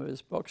read some of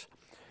his books.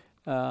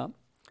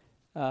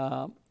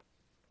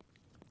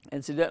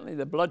 Incidentally,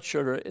 the blood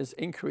sugar is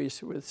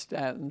increased with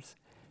statins.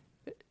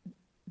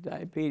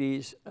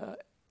 Diabetes,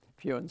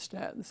 if you're on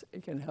statins,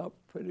 it can help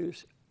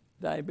produce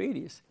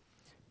diabetes.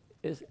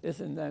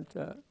 Isn't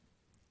that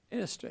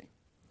interesting?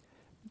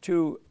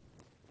 To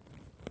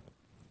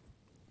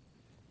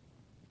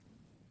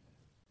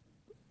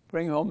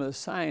bring home the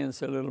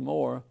science a little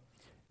more,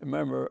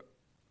 remember,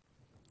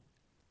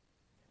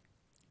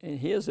 and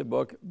here's a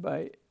book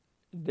by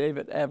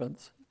David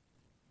Evans,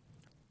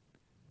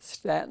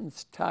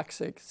 Statins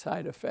Toxic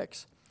Side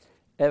Effects,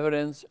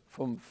 Evidence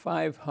from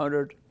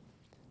 500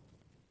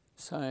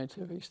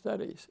 Scientific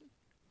Studies.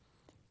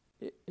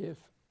 If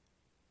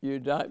you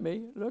doubt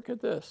me, look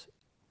at this.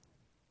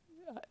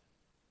 I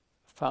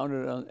found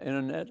it on the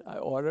internet, I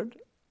ordered,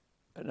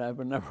 and I have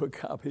a number of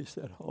copies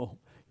at home.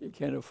 You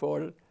can't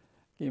afford it,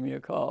 give me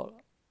a call.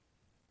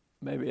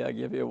 Maybe I'll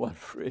give you one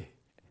free.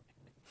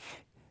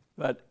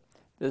 But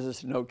this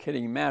is no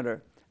kidding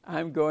matter.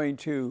 I'm going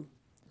to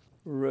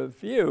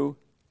review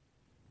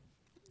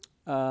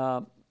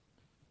some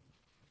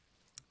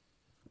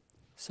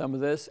of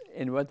this.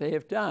 And what they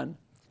have done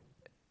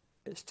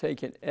is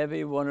taken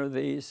every one of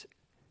these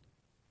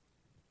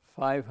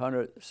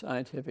 500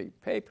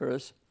 scientific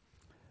papers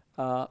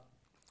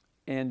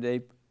and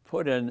they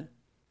put in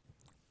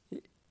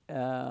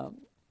the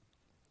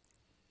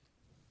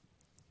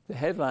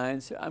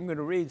headlines. I'm going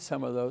to read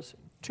some of those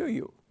to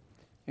you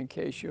in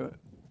case you're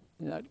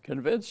not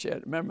convinced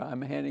yet. Remember,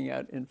 I'm handing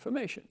out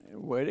information.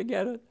 Where to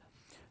get it,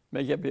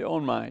 make up your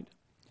own mind.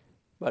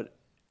 But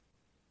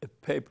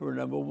paper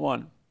number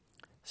 1,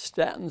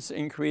 statins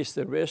increase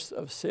the risk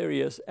of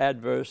serious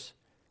adverse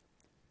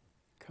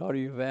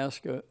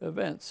cardiovascular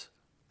events.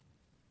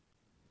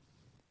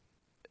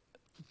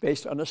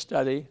 Based on a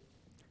study,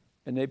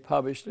 and they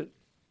published it.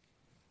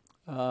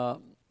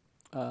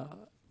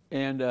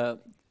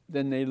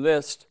 Then they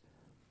list,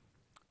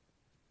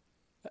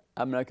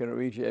 I'm not going to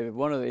read you every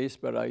one of these,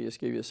 but I'll just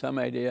give you some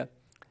idea.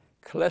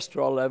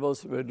 Cholesterol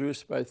levels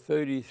reduced by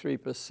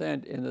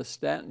 33% in the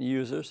statin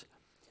users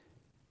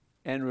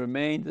and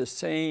remained the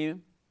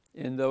same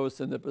in those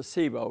in the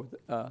placebo,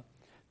 the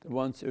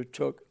ones who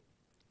took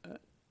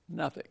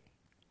nothing.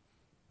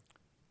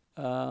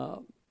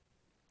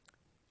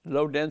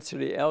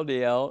 Low-density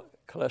LDL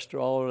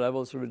cholesterol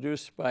levels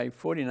reduced by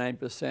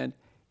 49%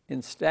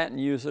 in statin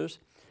users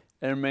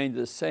and remained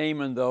the same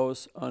in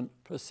those on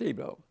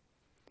placebo.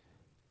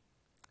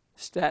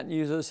 Statin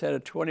users had a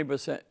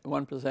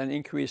 1%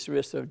 increased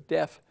risk of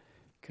death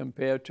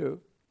compared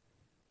to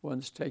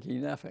ones taking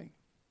nothing.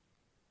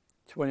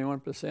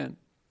 21%.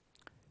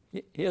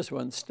 Here's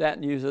one.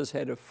 Statin users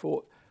had a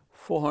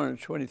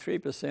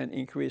 423%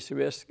 increased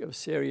risk of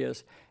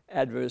serious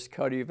adverse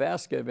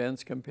cardiovascular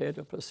events compared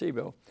to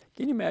placebo.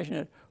 Can you imagine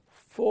it?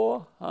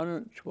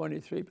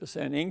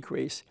 423%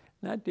 increase,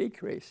 not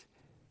decrease,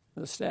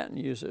 in the statin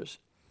users.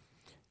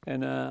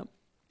 And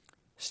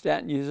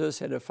statin users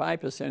had a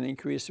 5%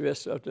 increased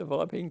risk of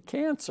developing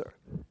cancer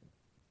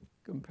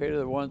compared to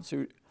the ones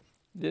who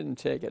didn't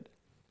take it.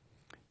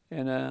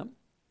 And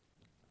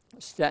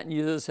statin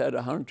users had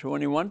a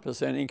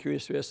 121%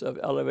 increased risk of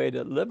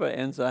elevated liver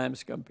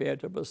enzymes compared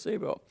to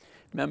placebo.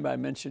 Remember, I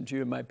mentioned to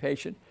you my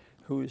patient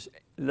whose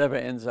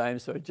liver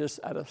enzymes are just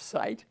out of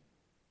sight.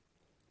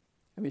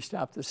 And we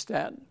stopped the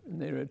statin, and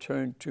they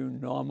returned to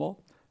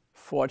normal.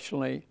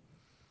 Fortunately,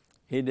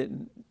 he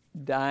didn't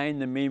die in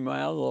the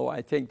meanwhile, though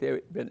I think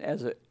they've been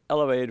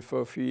elevated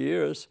for a few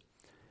years.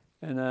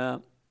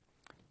 And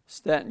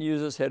statin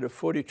users had a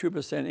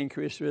 42%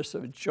 increased risk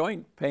of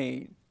joint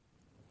pain.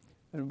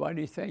 And why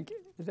do you think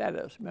that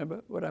is?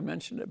 Remember what I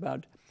mentioned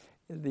about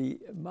the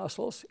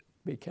muscles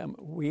become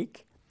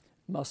weak,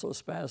 muscle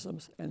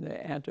spasms, and they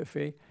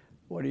atrophy.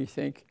 What do you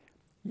think?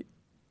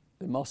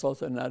 The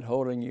muscles are not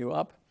holding you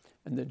up,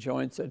 and the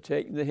joints are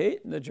taking the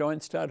heat, and the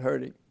joints start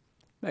hurting.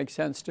 Makes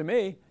sense to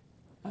me.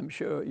 I'm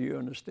sure you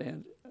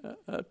understand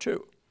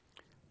too.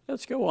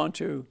 Let's go on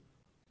to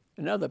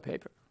another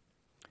paper.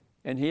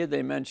 And here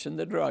they mention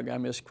the drug.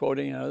 I'm just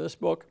quoting out of this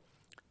book.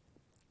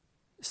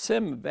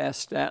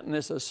 Simvastatin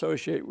is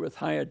associated with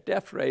higher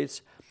death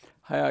rates,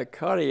 higher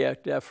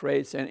cardiac death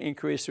rates, and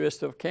increased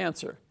risk of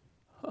cancer.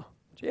 Oh,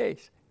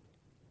 geez.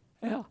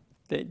 Yeah,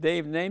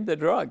 they've named the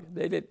drug.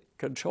 They did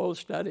controlled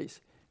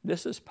studies.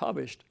 This is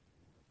published.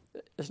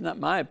 It's not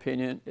my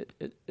opinion.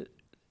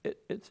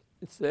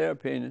 It's their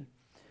opinion.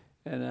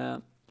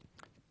 And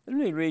let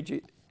me read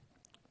you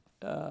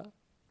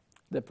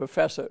the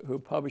professor who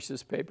published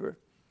this paper.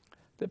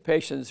 The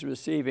patients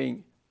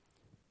receiving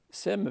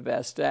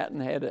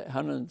simvastatin had a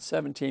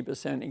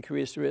 117%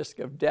 increased risk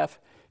of death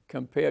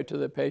compared to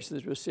the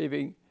patients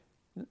receiving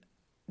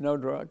no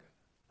drug.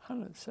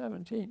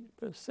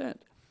 117%.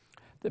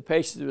 The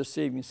patients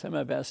receiving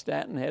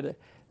simvastatin had a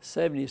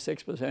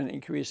 76%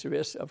 increased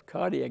risk of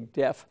cardiac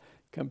death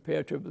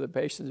compared to the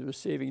patients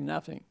receiving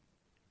nothing.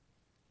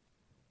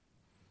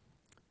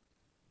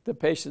 The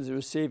patients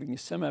receiving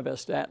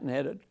simvastatin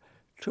had a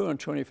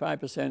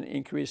 225%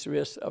 increased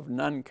risk of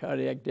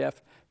non-cardiac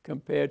death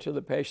compared to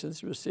the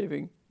patients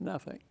receiving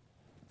nothing.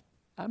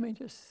 I mean,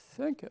 just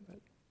think of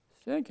it.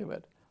 Think of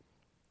it.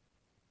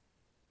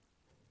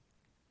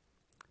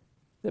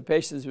 The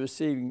patients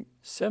receiving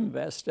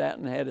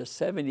simvastatin had a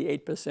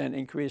 78%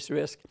 increased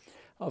risk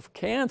of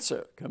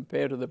cancer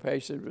compared to the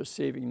patients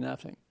receiving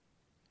nothing.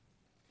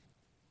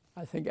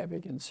 I think I'd be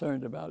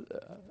concerned about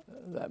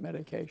that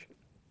medication.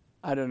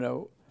 I don't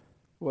know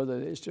whether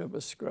they still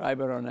prescribe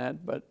it or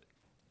not, but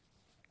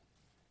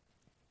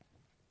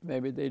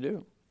maybe they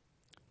do.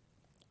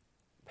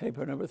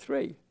 Paper number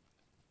 3.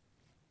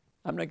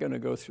 I'm not going to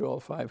go through all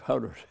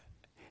 500.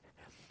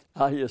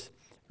 I'll just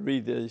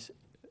read these.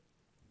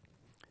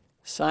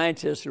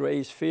 Scientists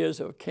raise fears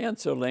of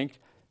cancer linked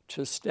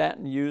to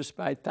statin use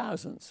by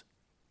thousands.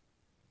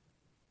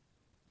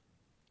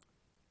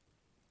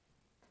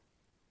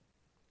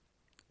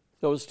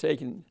 Those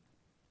taken,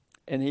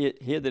 and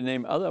here they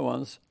name other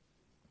ones,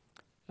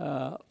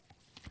 other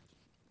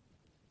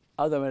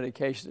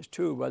medications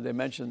too, but they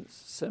mention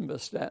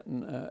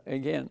simvastatin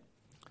again.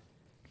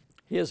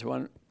 Here's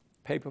one,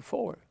 paper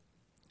 4.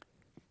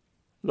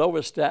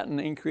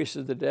 Lovastatin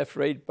increases the death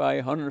rate by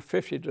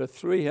 150 to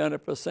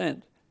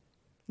 300%.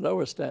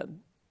 Lovastatin.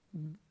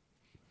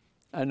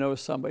 I know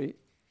somebody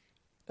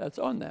that's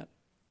on that,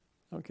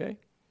 okay?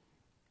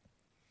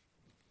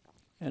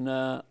 And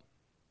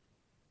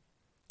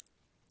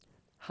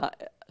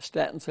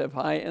statins have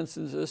high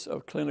instances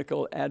of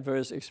clinical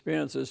adverse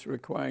experiences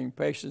requiring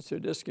patients to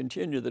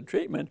discontinue the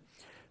treatment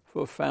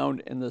were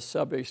found in the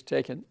subjects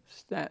taking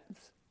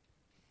statins.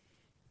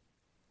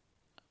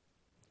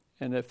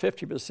 And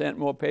 50%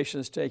 more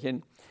patients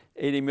taking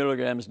 80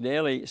 milligrams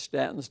daily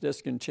statins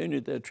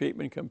discontinued their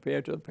treatment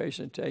compared to a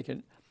patient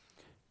taking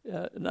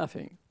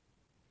nothing.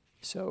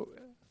 So,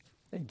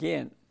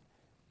 again,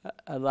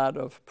 a lot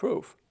of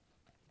proof.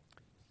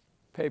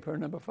 Paper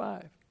number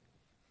 5.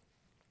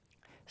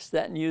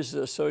 Statin use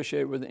is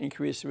associated with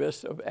increased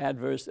risk of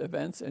adverse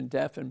events and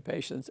death in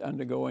patients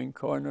undergoing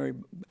coronary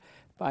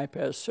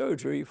bypass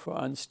surgery for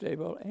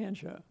unstable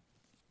angina.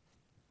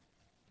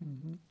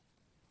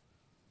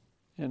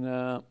 And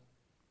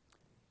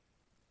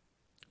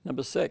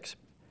number 6,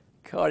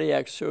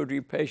 cardiac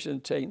surgery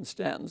patients taking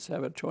statins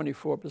have a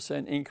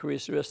 24%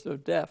 increased risk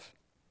of death.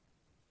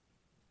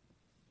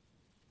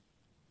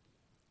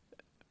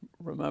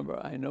 Remember,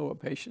 I know a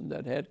patient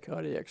that had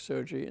cardiac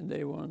surgery and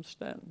they were on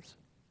statins.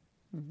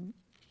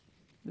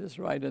 This is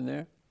right in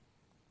there.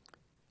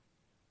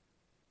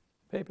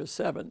 Paper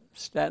 7,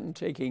 statin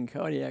taking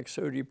cardiac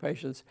surgery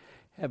patients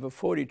have a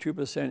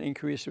 42%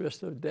 increased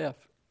risk of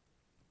death.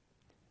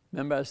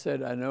 Remember I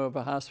said I know of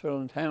a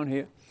hospital in town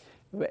here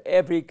where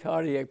every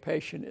cardiac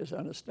patient is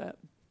on a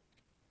statin.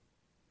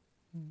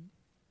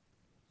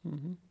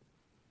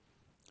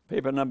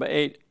 Paper number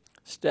 8,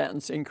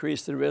 statins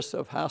increase the risk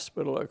of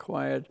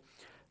hospital-acquired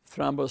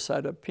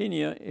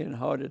thrombocytopenia in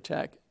heart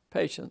attack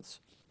patients.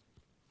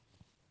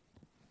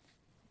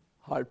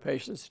 Heart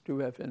patients do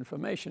have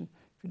inflammation.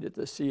 If you did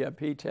the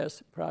CRP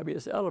test, it probably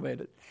is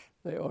elevated.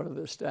 They order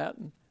the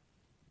statin,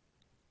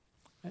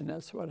 and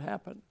that's what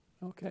happened,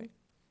 okay?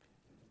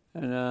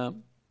 And let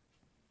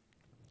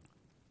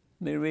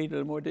me read a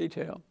little more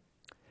detail.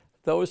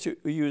 Those who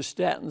use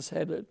statins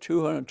had a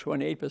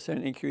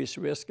 228% increased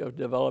risk of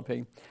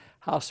developing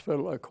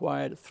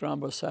hospital-acquired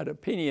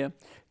thrombocytopenia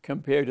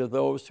compared to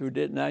those who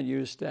did not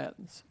use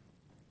statins.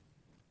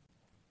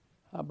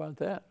 How about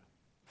that?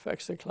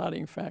 Affects the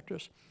clotting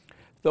factors.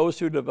 Those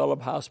who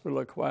develop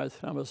hospital-acquired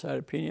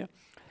thrombocytopenia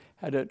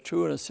had a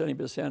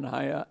 270%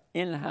 higher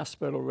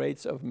in-hospital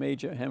rates of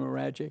major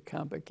hemorrhagic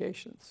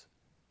complications.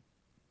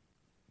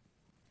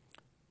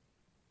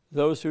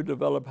 Those who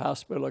develop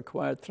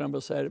hospital-acquired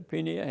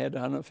thrombocytopenia had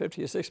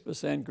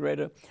 156%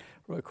 greater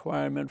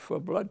requirement for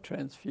blood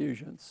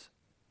transfusions.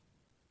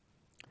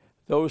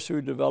 Those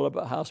who develop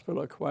a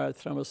hospital-acquired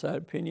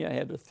thrombocytopenia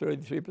had a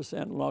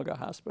 33% longer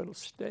hospital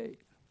stay.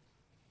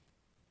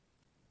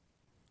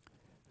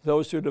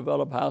 Those who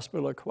develop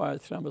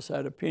hospital-acquired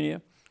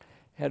thrombocytopenia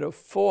had a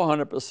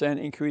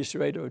 400% increased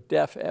rate of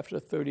death after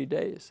 30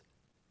 days.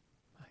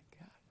 My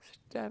God, it's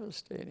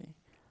devastating.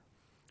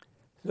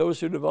 Those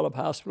who develop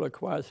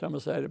hospital-acquired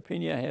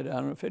thrombocytopenia had a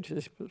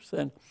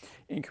 156%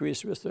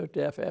 increased risk of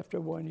death after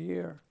 1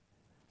 year.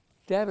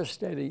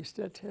 Devastating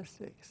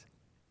statistics.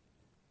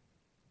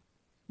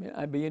 I mean,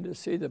 I begin to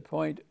see the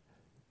point,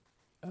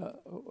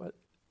 what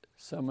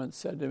someone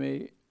said to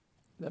me,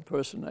 that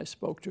person I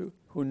spoke to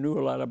who knew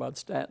a lot about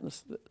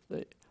statins,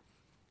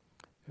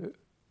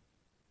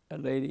 a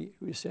lady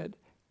who said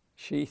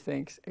she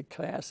thinks a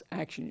class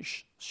action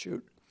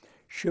suit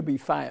should be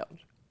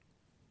filed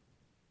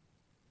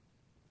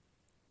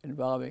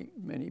involving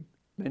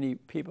many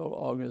people,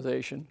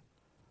 organization,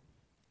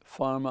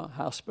 pharma,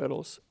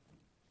 hospitals,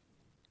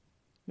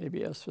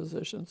 maybe us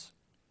physicians.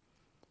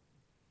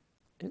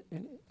 And,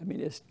 I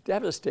mean, it's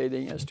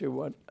devastating as to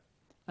what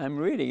I'm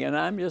reading, and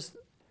I'm just,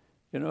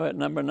 at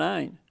number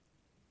 9.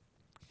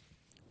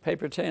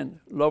 Paper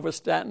 10,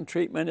 lovastatin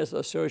treatment is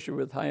associated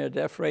with higher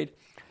death rate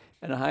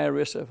and a higher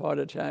risk of heart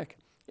attack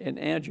in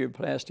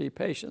angioplasty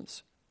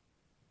patients.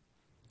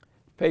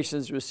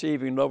 Patients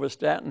receiving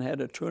lovastatin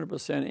had a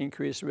 200%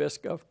 increased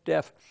risk of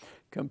death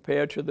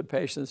compared to the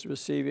patients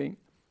receiving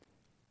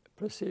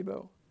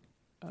placebo,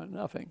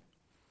 nothing.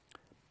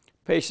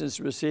 Patients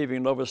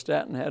receiving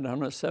lovastatin had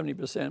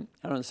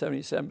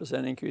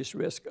 177% increased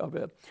risk of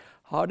a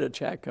heart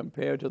attack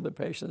compared to the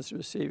patients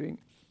receiving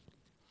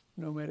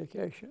no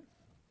medication.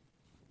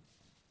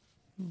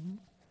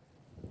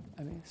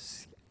 I mean,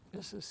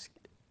 this is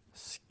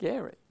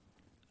scary,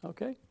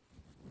 okay?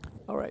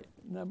 All right,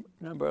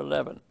 number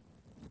 11.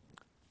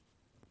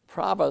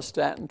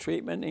 Pravastatin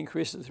treatment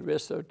increases the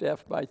risk of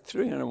death by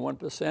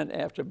 301%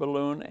 after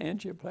balloon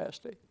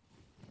angioplasty.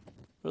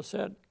 Well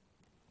said.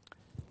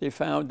 They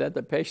found that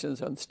the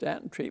patients on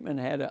statin treatment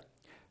had a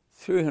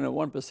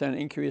 301%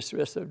 increased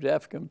risk of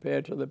death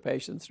compared to the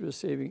patients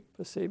receiving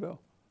placebo.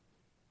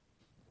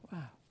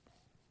 Wow.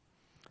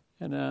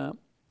 And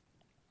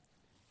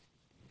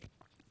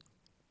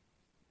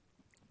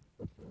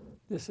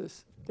this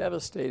is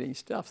devastating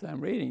stuff that I'm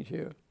reading to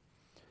you.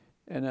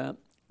 And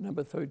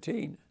number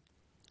 13,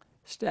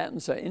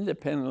 Statins are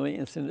independently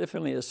and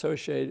significantly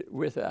associated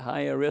with a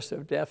higher risk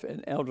of death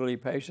in elderly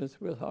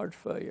patients with heart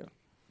failure.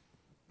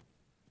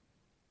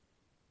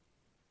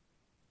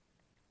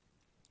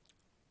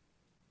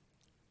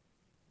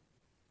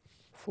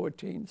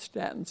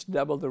 Statins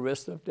double the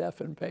risk of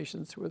death in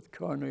patients with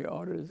coronary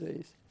artery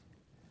disease.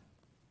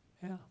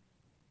 Yeah.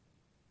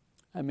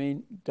 I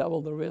mean,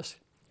 double the risk.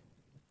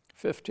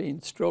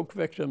 15, stroke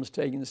victims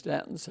taking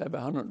statins have a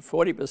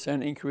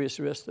 140% increased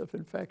risk of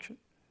infection.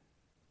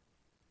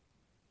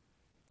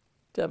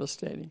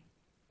 Devastating.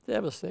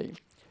 Devastating.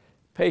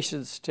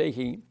 Patients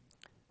taking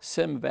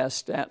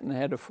simvastatin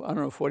had a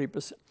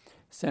 140%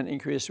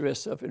 increased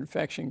risk of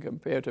infection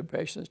compared to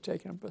patients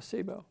taking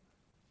placebo.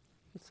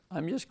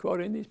 I'm just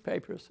quoting these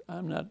papers.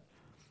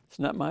 It's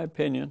not my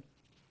opinion.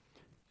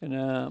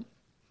 And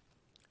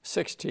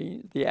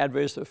 16, the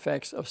adverse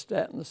effects of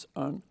statins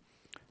on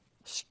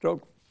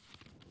stroke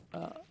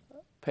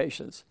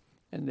patients.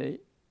 And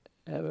they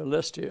have a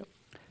list here.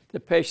 The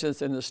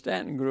patients in the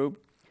statin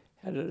group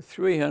had a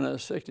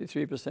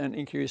 363%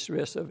 increased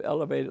risk of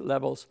elevated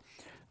levels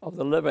of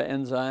the liver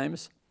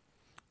enzymes,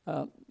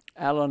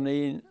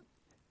 alanine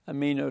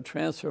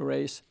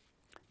aminotransferase,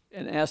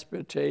 and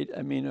aspartate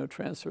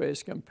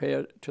aminotransferase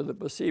compared to the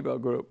placebo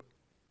group,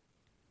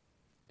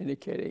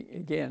 indicating,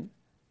 again,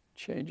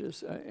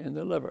 changes in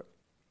the liver.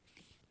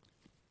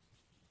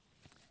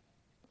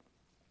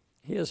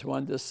 Here's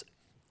one.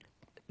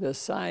 The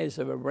size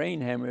of a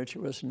brain hemorrhage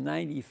was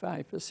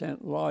 95%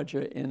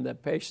 larger in the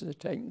patients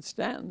taking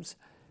statins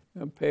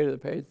compared to the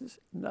patients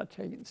not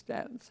taking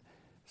statins.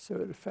 So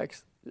it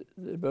affects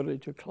the ability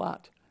to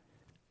clot.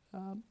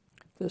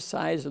 The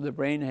size of the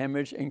brain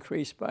hemorrhage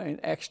increased by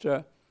an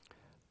extra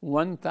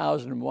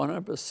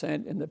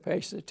 1,100% in the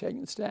patients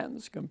taking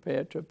statins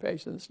compared to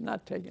patients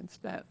not taking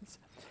statins.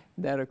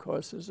 And that, of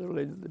course, is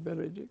related to the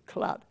ability to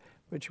clot,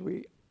 which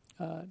we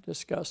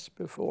discussed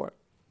before.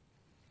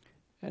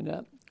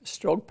 And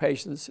stroke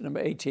patients, number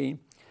 18,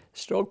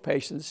 stroke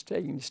patients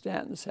taking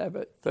statins have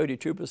a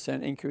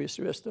 32% increased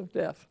risk of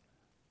death.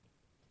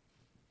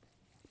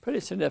 Pretty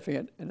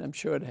significant, and I'm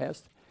sure it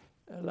has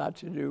a lot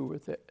to do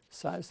with the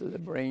size of the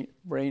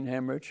brain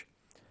hemorrhage.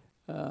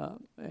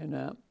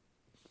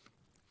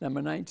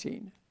 Number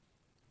 19.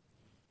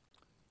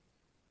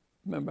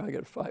 Remember, I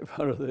got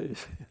 500 of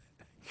these.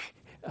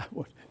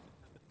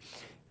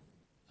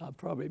 I'll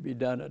probably be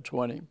done at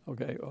 20,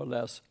 okay, or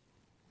less.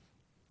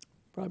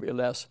 Probably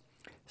less.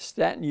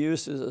 Statin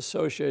use is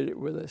associated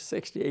with a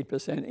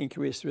 68%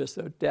 increased risk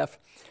of death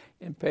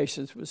in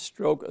patients with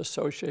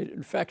stroke-associated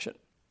infection.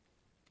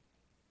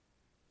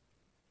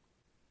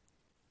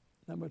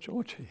 Number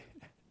 20.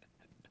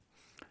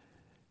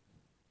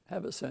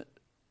 Have a sense.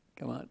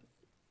 Come on.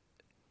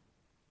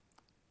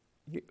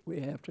 We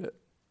have to,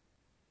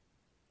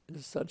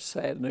 it's such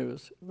sad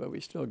news, but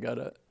we still got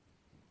to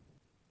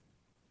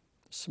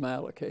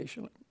smile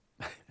occasionally.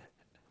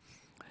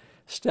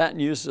 Statin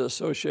use is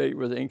associated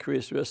with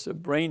increased risk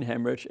of brain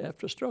hemorrhage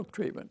after stroke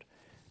treatment.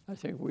 I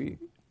think we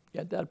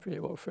got that pretty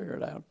well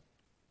figured out.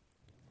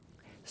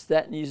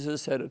 Statin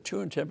users had a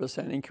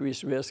 210%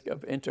 increased risk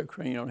of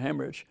intracranial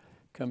hemorrhage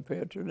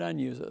compared to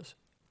non-users.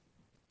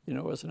 You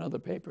know, it's another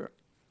paper.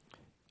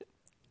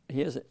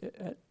 Here's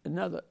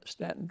another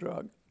statin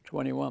drug,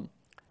 21.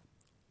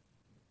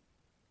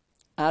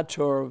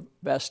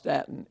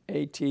 Atorvastatin,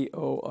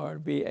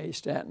 A-T-O-R-V-A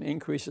statin,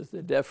 increases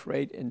the death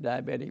rate in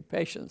diabetic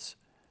patients.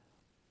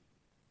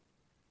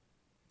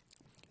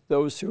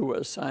 Those who were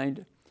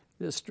assigned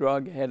this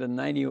drug had a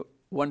 91%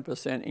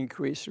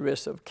 increased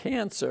risk of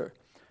cancer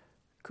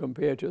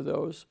compared to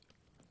those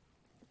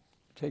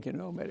taking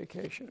no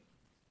medication.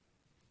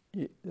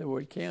 The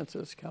word cancer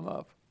has come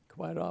up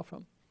quite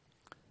often.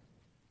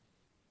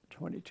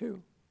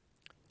 22.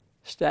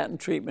 Statin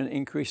treatment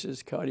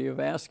increases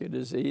cardiovascular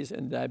disease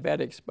in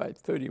diabetics by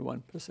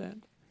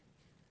 31%.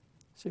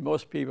 See,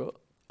 most people,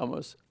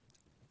 almost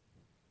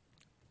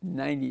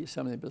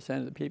 90-something%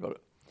 of the people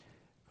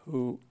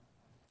who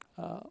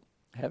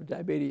have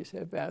diabetes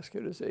have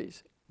vascular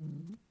disease.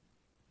 Mm-hmm.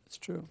 It's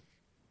true.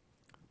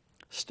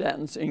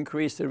 Statins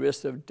increase the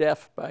risk of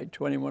death by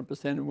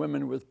 21% in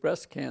women with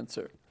breast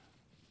cancer.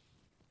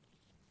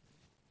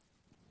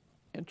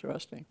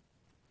 Interesting.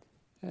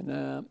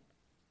 And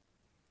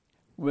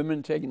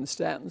women taking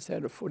statins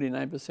had a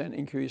 49%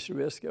 increased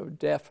risk of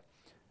death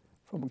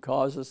from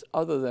causes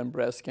other than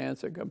breast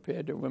cancer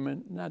compared to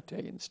women not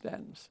taking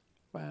statins.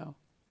 Wow.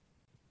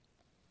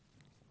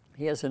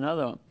 Here's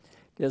another one.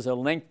 There's a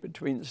link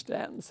between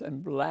statins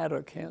and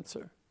bladder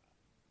cancer.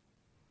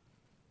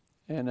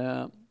 And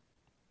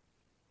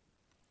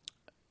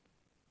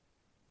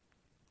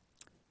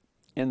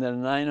in the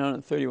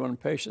 931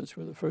 patients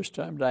with the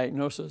first-time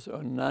diagnosis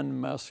of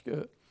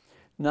non-muscle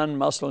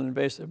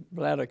invasive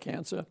bladder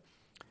cancer,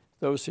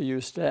 those who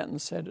used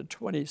statins had a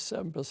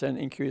 27%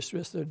 increased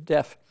risk of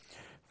death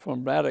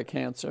from bladder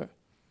cancer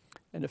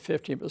and a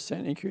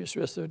 15% increased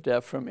risk of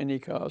death from any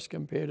cause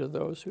compared to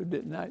those who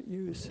did not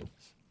use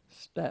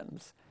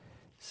statins.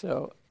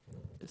 So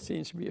it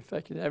seems to be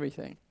affecting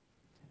everything.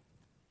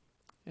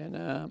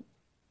 And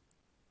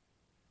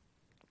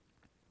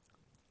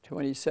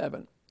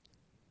 27.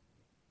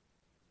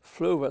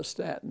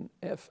 Fluvastatin,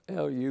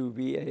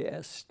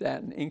 F-L-U-V-A-S,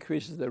 statin,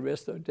 increases the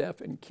risk of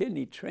death in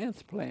kidney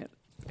transplant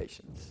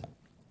patients.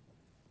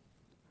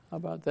 How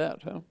about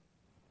that, huh?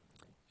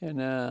 And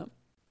the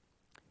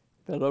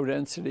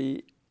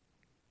low-density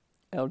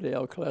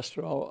LDL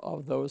cholesterol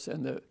of those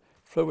in the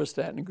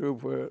fluvastatin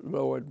group were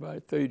lowered by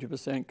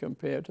 32%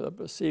 compared to the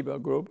placebo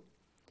group.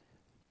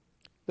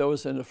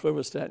 Those in the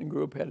fluvastatin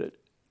group had a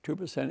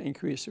 2%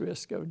 increased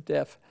risk of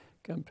death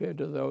compared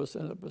to those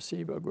in the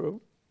placebo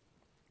group.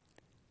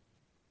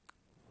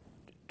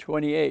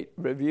 28,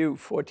 review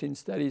 14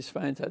 studies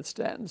finds that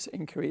statins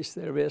increase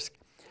their risk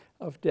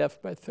of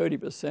death by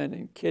 30%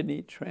 in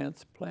kidney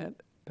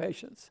transplant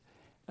patients.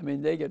 I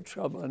mean, they get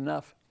trouble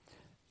enough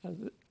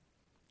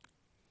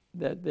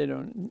that they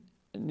don't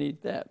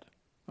need that,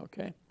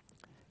 okay?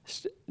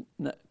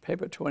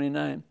 Paper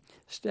 29,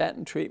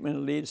 statin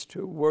treatment leads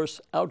to worse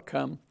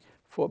outcome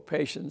for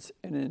patients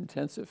in an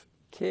intensive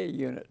care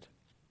unit.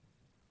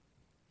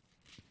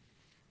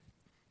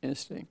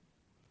 Interesting.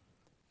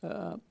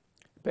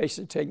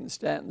 Patients taking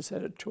statins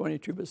had a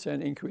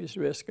 22% increased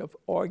risk of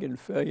organ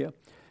failure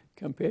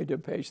compared to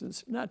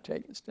patients not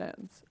taking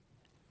statins.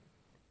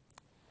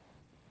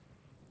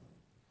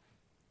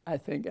 I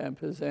think I'm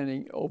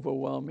presenting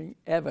overwhelming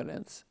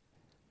evidence.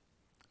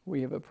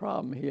 We have a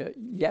problem here,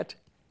 yet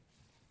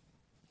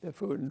the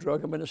Food and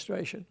Drug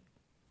Administration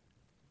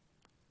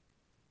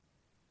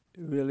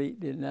really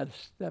did not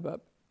step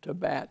up to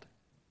bat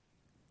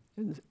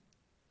and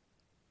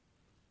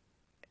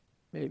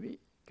maybe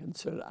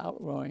consider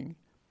outlawing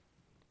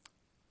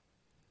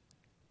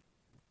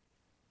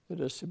the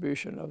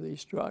distribution of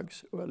these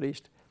drugs, or at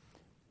least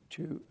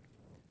to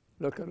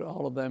look at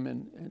all of them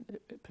and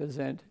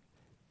present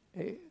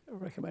a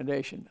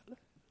recommendation.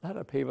 A lot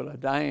of people are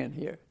dying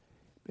here,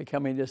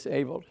 becoming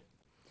disabled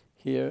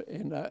here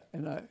in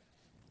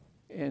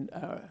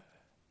our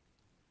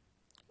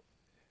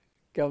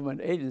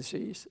government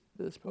agencies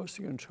that are supposed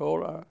to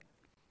control our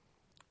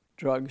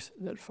drugs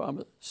that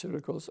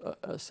pharmaceuticals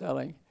are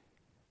selling.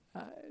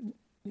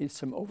 Needs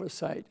some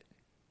oversight.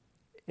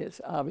 It's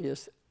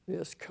obvious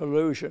there's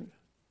collusion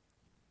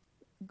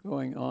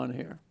going on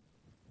here.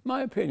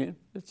 My opinion,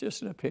 it's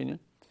just an opinion.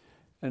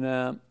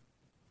 And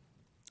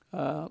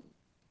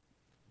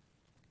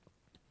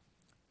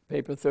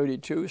paper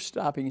 32,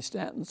 stopping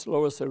statins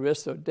lowers the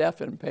risk of death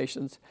in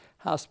patients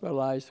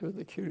hospitalized with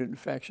acute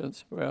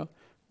infections. Well,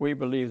 we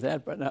believe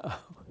that, but no.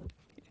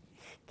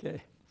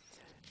 Okay.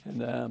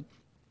 And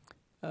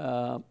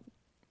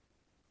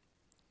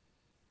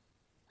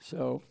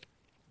so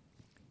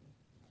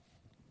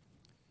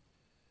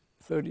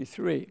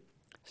 33,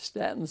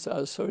 statins are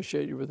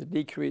associated with a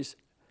decreased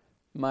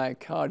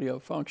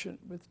myocardial function,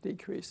 with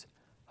decreased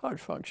heart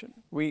function.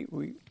 We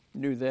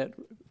knew that.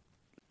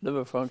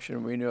 Liver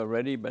function we knew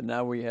already, but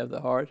now we have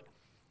the heart.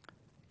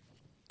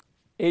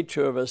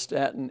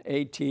 Atorvastatin,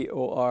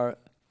 A-T-O-R,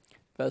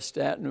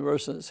 vastatin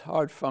worsens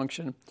heart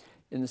function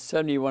in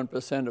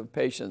 71% of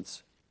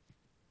patients.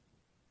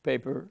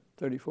 Paper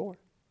 34.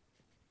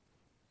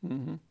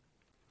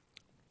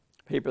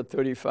 Paper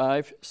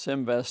 35,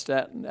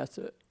 simvastatin, that's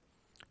a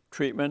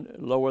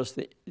treatment, lowers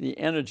the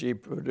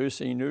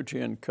energy-producing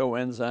nutrient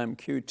coenzyme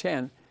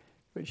Q10,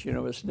 which you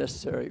know is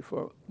necessary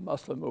for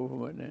muscle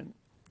movement and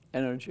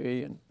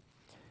energy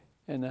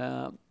and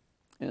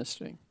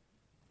instinct.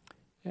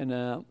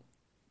 And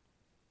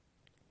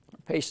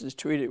patients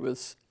treated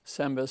with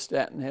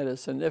simvastatin had a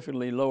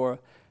significantly lower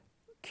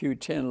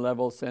Q10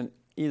 levels than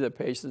either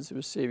patients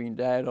receiving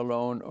diet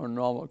alone or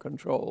normal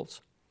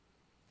controls.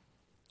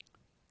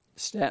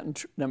 Statin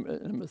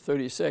number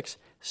 36,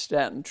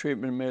 statin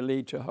treatment may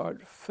lead to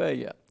heart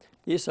failure.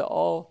 These are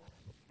all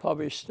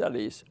published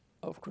studies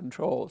of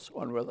controls,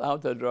 one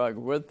without the drug,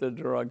 with the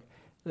drug,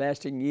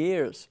 lasting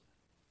years.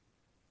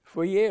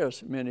 For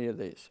years, many of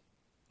these,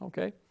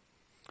 okay?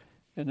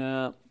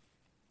 And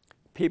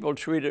people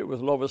treated with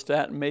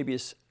lovastatin may be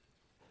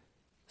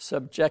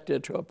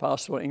subjected to a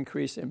possible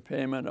increased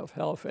impairment of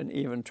health and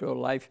even to a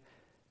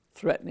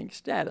life-threatening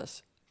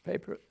status.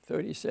 Paper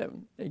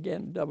 37,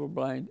 again,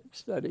 double-blind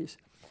studies,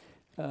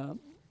 and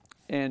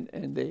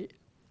they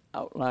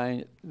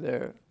outline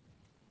their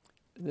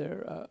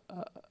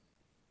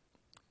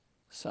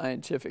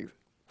scientific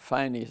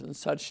findings in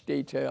such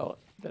detail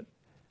that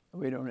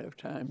we don't have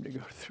time to go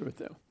through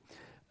them,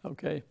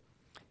 okay?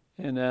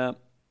 And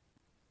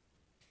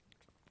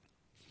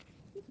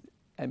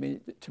I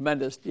mean,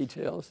 tremendous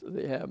details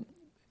they have.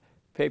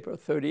 Paper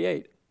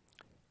 38,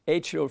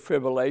 atrial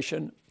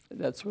fibrillation,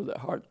 that's with the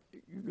heart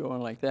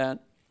going like that,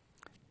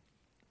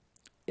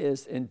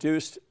 is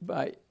induced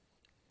by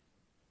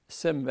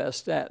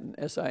simvastatin,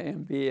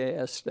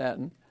 S-I-M-V-A-S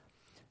statin.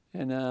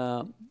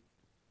 And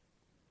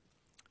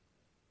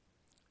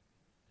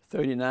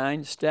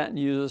 39, statin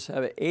users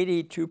have an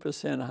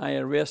 82%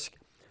 higher risk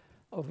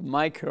of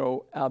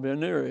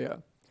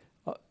microalbuminuria.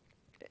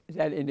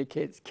 That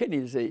indicates kidney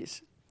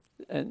disease,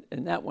 and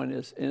that one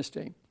is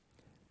interesting.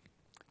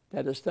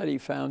 That a study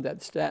found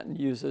that statin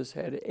users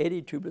had an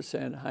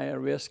 82% higher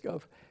risk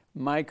of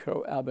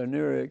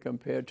microalbuminuria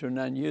compared to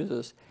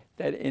non-users.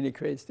 That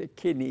indicates the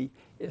kidney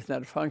is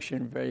not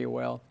functioning very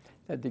well,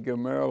 that the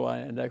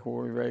glomeruli are not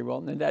working very well.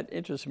 And that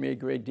interests me a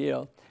great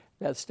deal,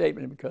 that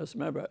statement, because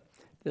remember,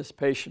 this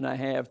patient I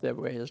have, that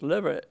where his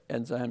liver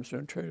enzymes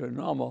are turned to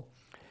normal,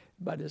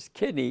 but his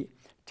kidney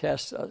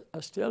tests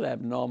are still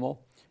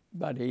abnormal,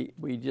 but he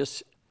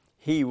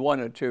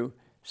wanted to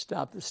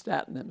stop the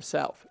statin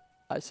himself.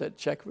 I said,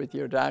 check with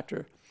your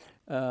doctor,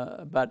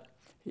 but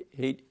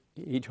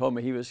he told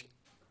me he was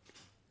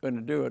going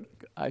to do it.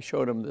 I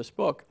showed him this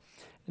book,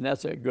 and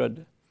that's a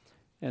good,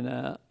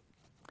 and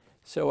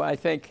so I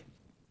think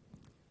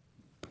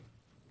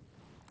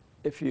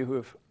if you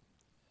have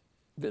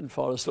didn't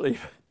fall asleep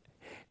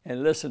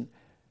and listen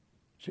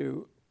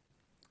to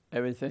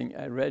everything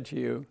I read to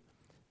you,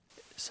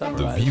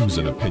 The views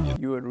and opinions.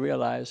 you would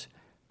realize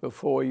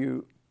before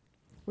you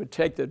would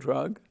take the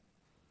drug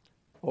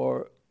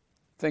or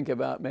think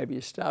about maybe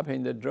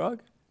stopping the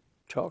drug,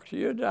 talk to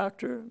your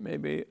doctor,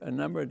 maybe a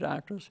number of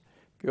doctors,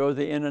 go to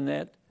the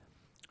internet,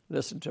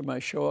 listen to my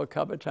show a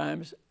couple of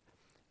times,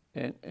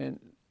 and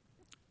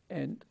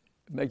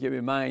make up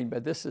your mind.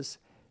 But this is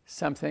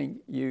something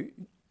you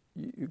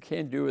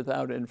can't do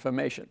without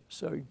information.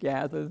 So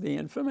gather the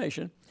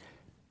information.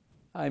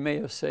 I may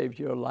have saved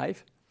your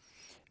life.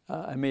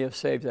 I may have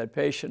saved that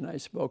patient I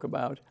spoke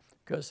about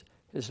because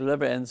his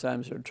liver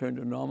enzymes are turned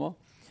to normal.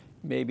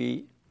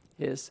 Maybe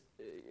his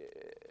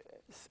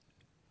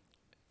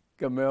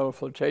glomerular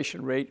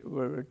filtration rate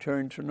will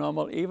return to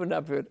normal. Even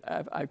if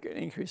I can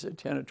increase it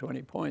 10 or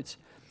 20 points,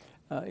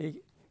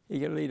 he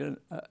can lead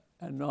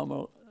a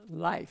normal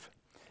life.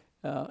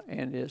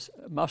 And his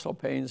muscle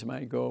pains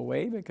might go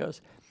away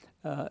because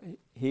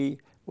he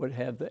would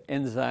have the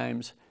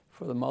enzymes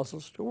for the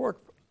muscles to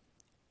work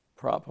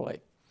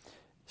properly.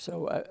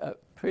 So I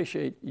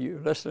appreciate you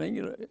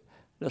listening.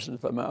 Listen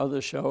to my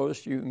other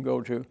shows. You can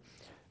go to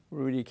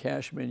Rudy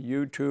Cashman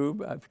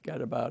YouTube. I've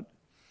got about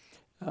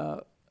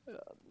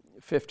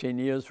 15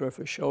 years worth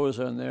of shows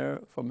on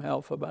there from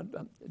health about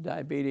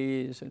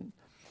diabetes, and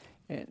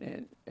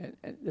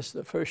this is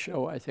the first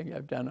show I think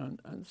I've done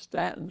on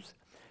statins,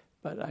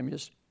 but I'm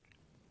just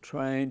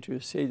trying to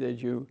see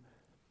that you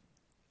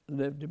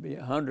live to be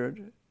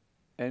 100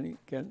 and you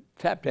can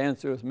tap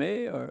dance with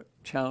me or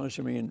challenge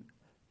me in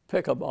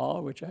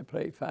pickleball, which I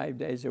play 5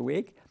 days a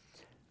week.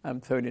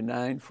 I'm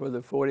 39 for the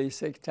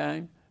 46th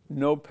time,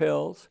 no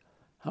pills,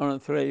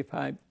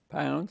 135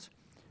 pounds,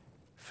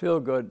 feel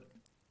good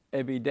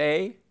every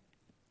day.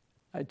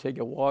 I take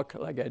a walk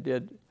like I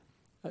did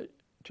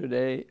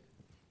today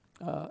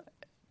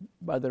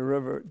by the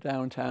river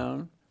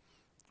downtown,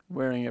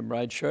 wearing a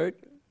bright shirt.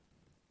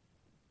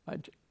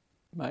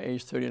 My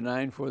age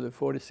 39 for the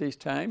 46th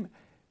time.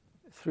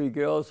 3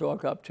 girls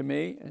walk up to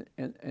me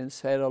and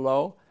said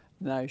hello,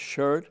 nice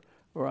shirt,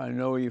 or I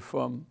know you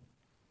from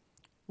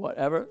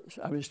whatever.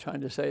 So I was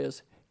trying to say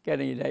is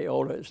getting a day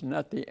older is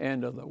not the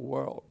end of the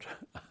world.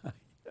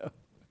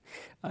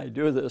 I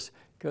do this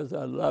because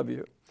I love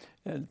you,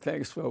 and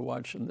thanks for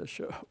watching the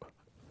show.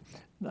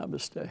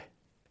 Namaste.